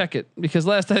good. Check it because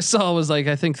last I saw was like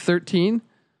I think 13.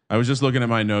 I was just looking at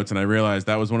my notes and I realized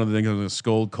that was one of the things I was going to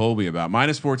scold Colby about.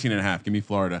 -14.5. Give me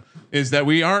Florida. Is that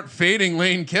we aren't fading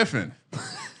Lane Kiffin?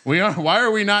 We are. Why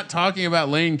are we not talking about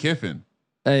Lane Kiffin?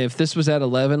 Hey, if this was at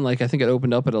 11, like I think it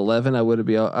opened up at 11, I would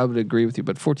agree with you.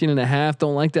 But 14.5,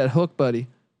 don't like that hook, buddy.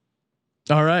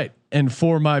 All right. And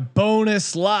for my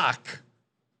bonus lock.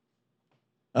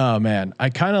 Oh man, I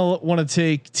kind of want to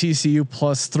take TCU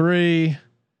 +3.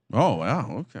 Oh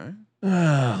wow. Okay.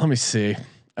 Let me see.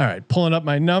 All right, pulling up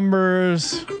my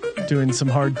numbers, doing some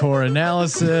hardcore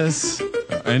analysis.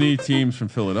 Any teams from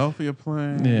Philadelphia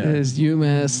playing? Yeah. His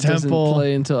UMass doesn't Temple.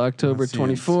 play until October Let's see,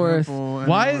 24th. Temple,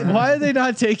 Why anywhere. are they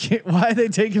not taking? Why are they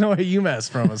taking away UMass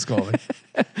from us, Colby?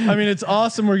 I mean, it's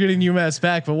awesome we're getting UMass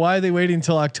back, but why are they waiting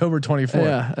until October 24th?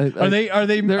 Yeah, Are they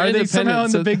somehow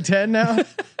in the so- Big Ten now?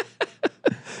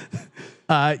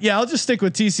 Yeah, I'll just stick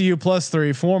with TCU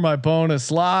 +3 for my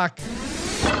bonus lock.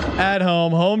 At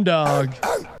home dog.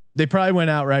 They probably went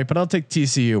outright, but I'll take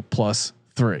TCU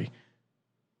 +3.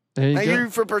 There you Thank go. you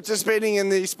for participating in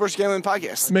the Sports Gambling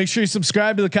Podcast. Make sure you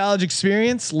subscribe to the College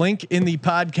Experience. Link in the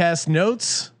podcast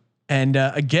notes. And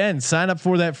again, sign up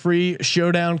for that free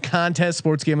showdown contest.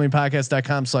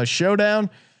 sportsgamblingpodcast.com/showdown.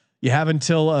 You have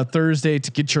until Thursday to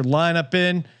get your lineup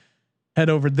in. Head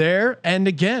over there. And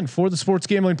again, for the Sports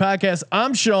Gambling Podcast,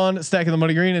 I'm Sean, stacking the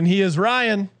money green, and he is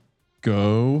Ryan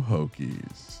Go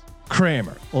Hokies.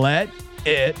 Kramer. Let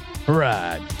it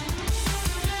ride.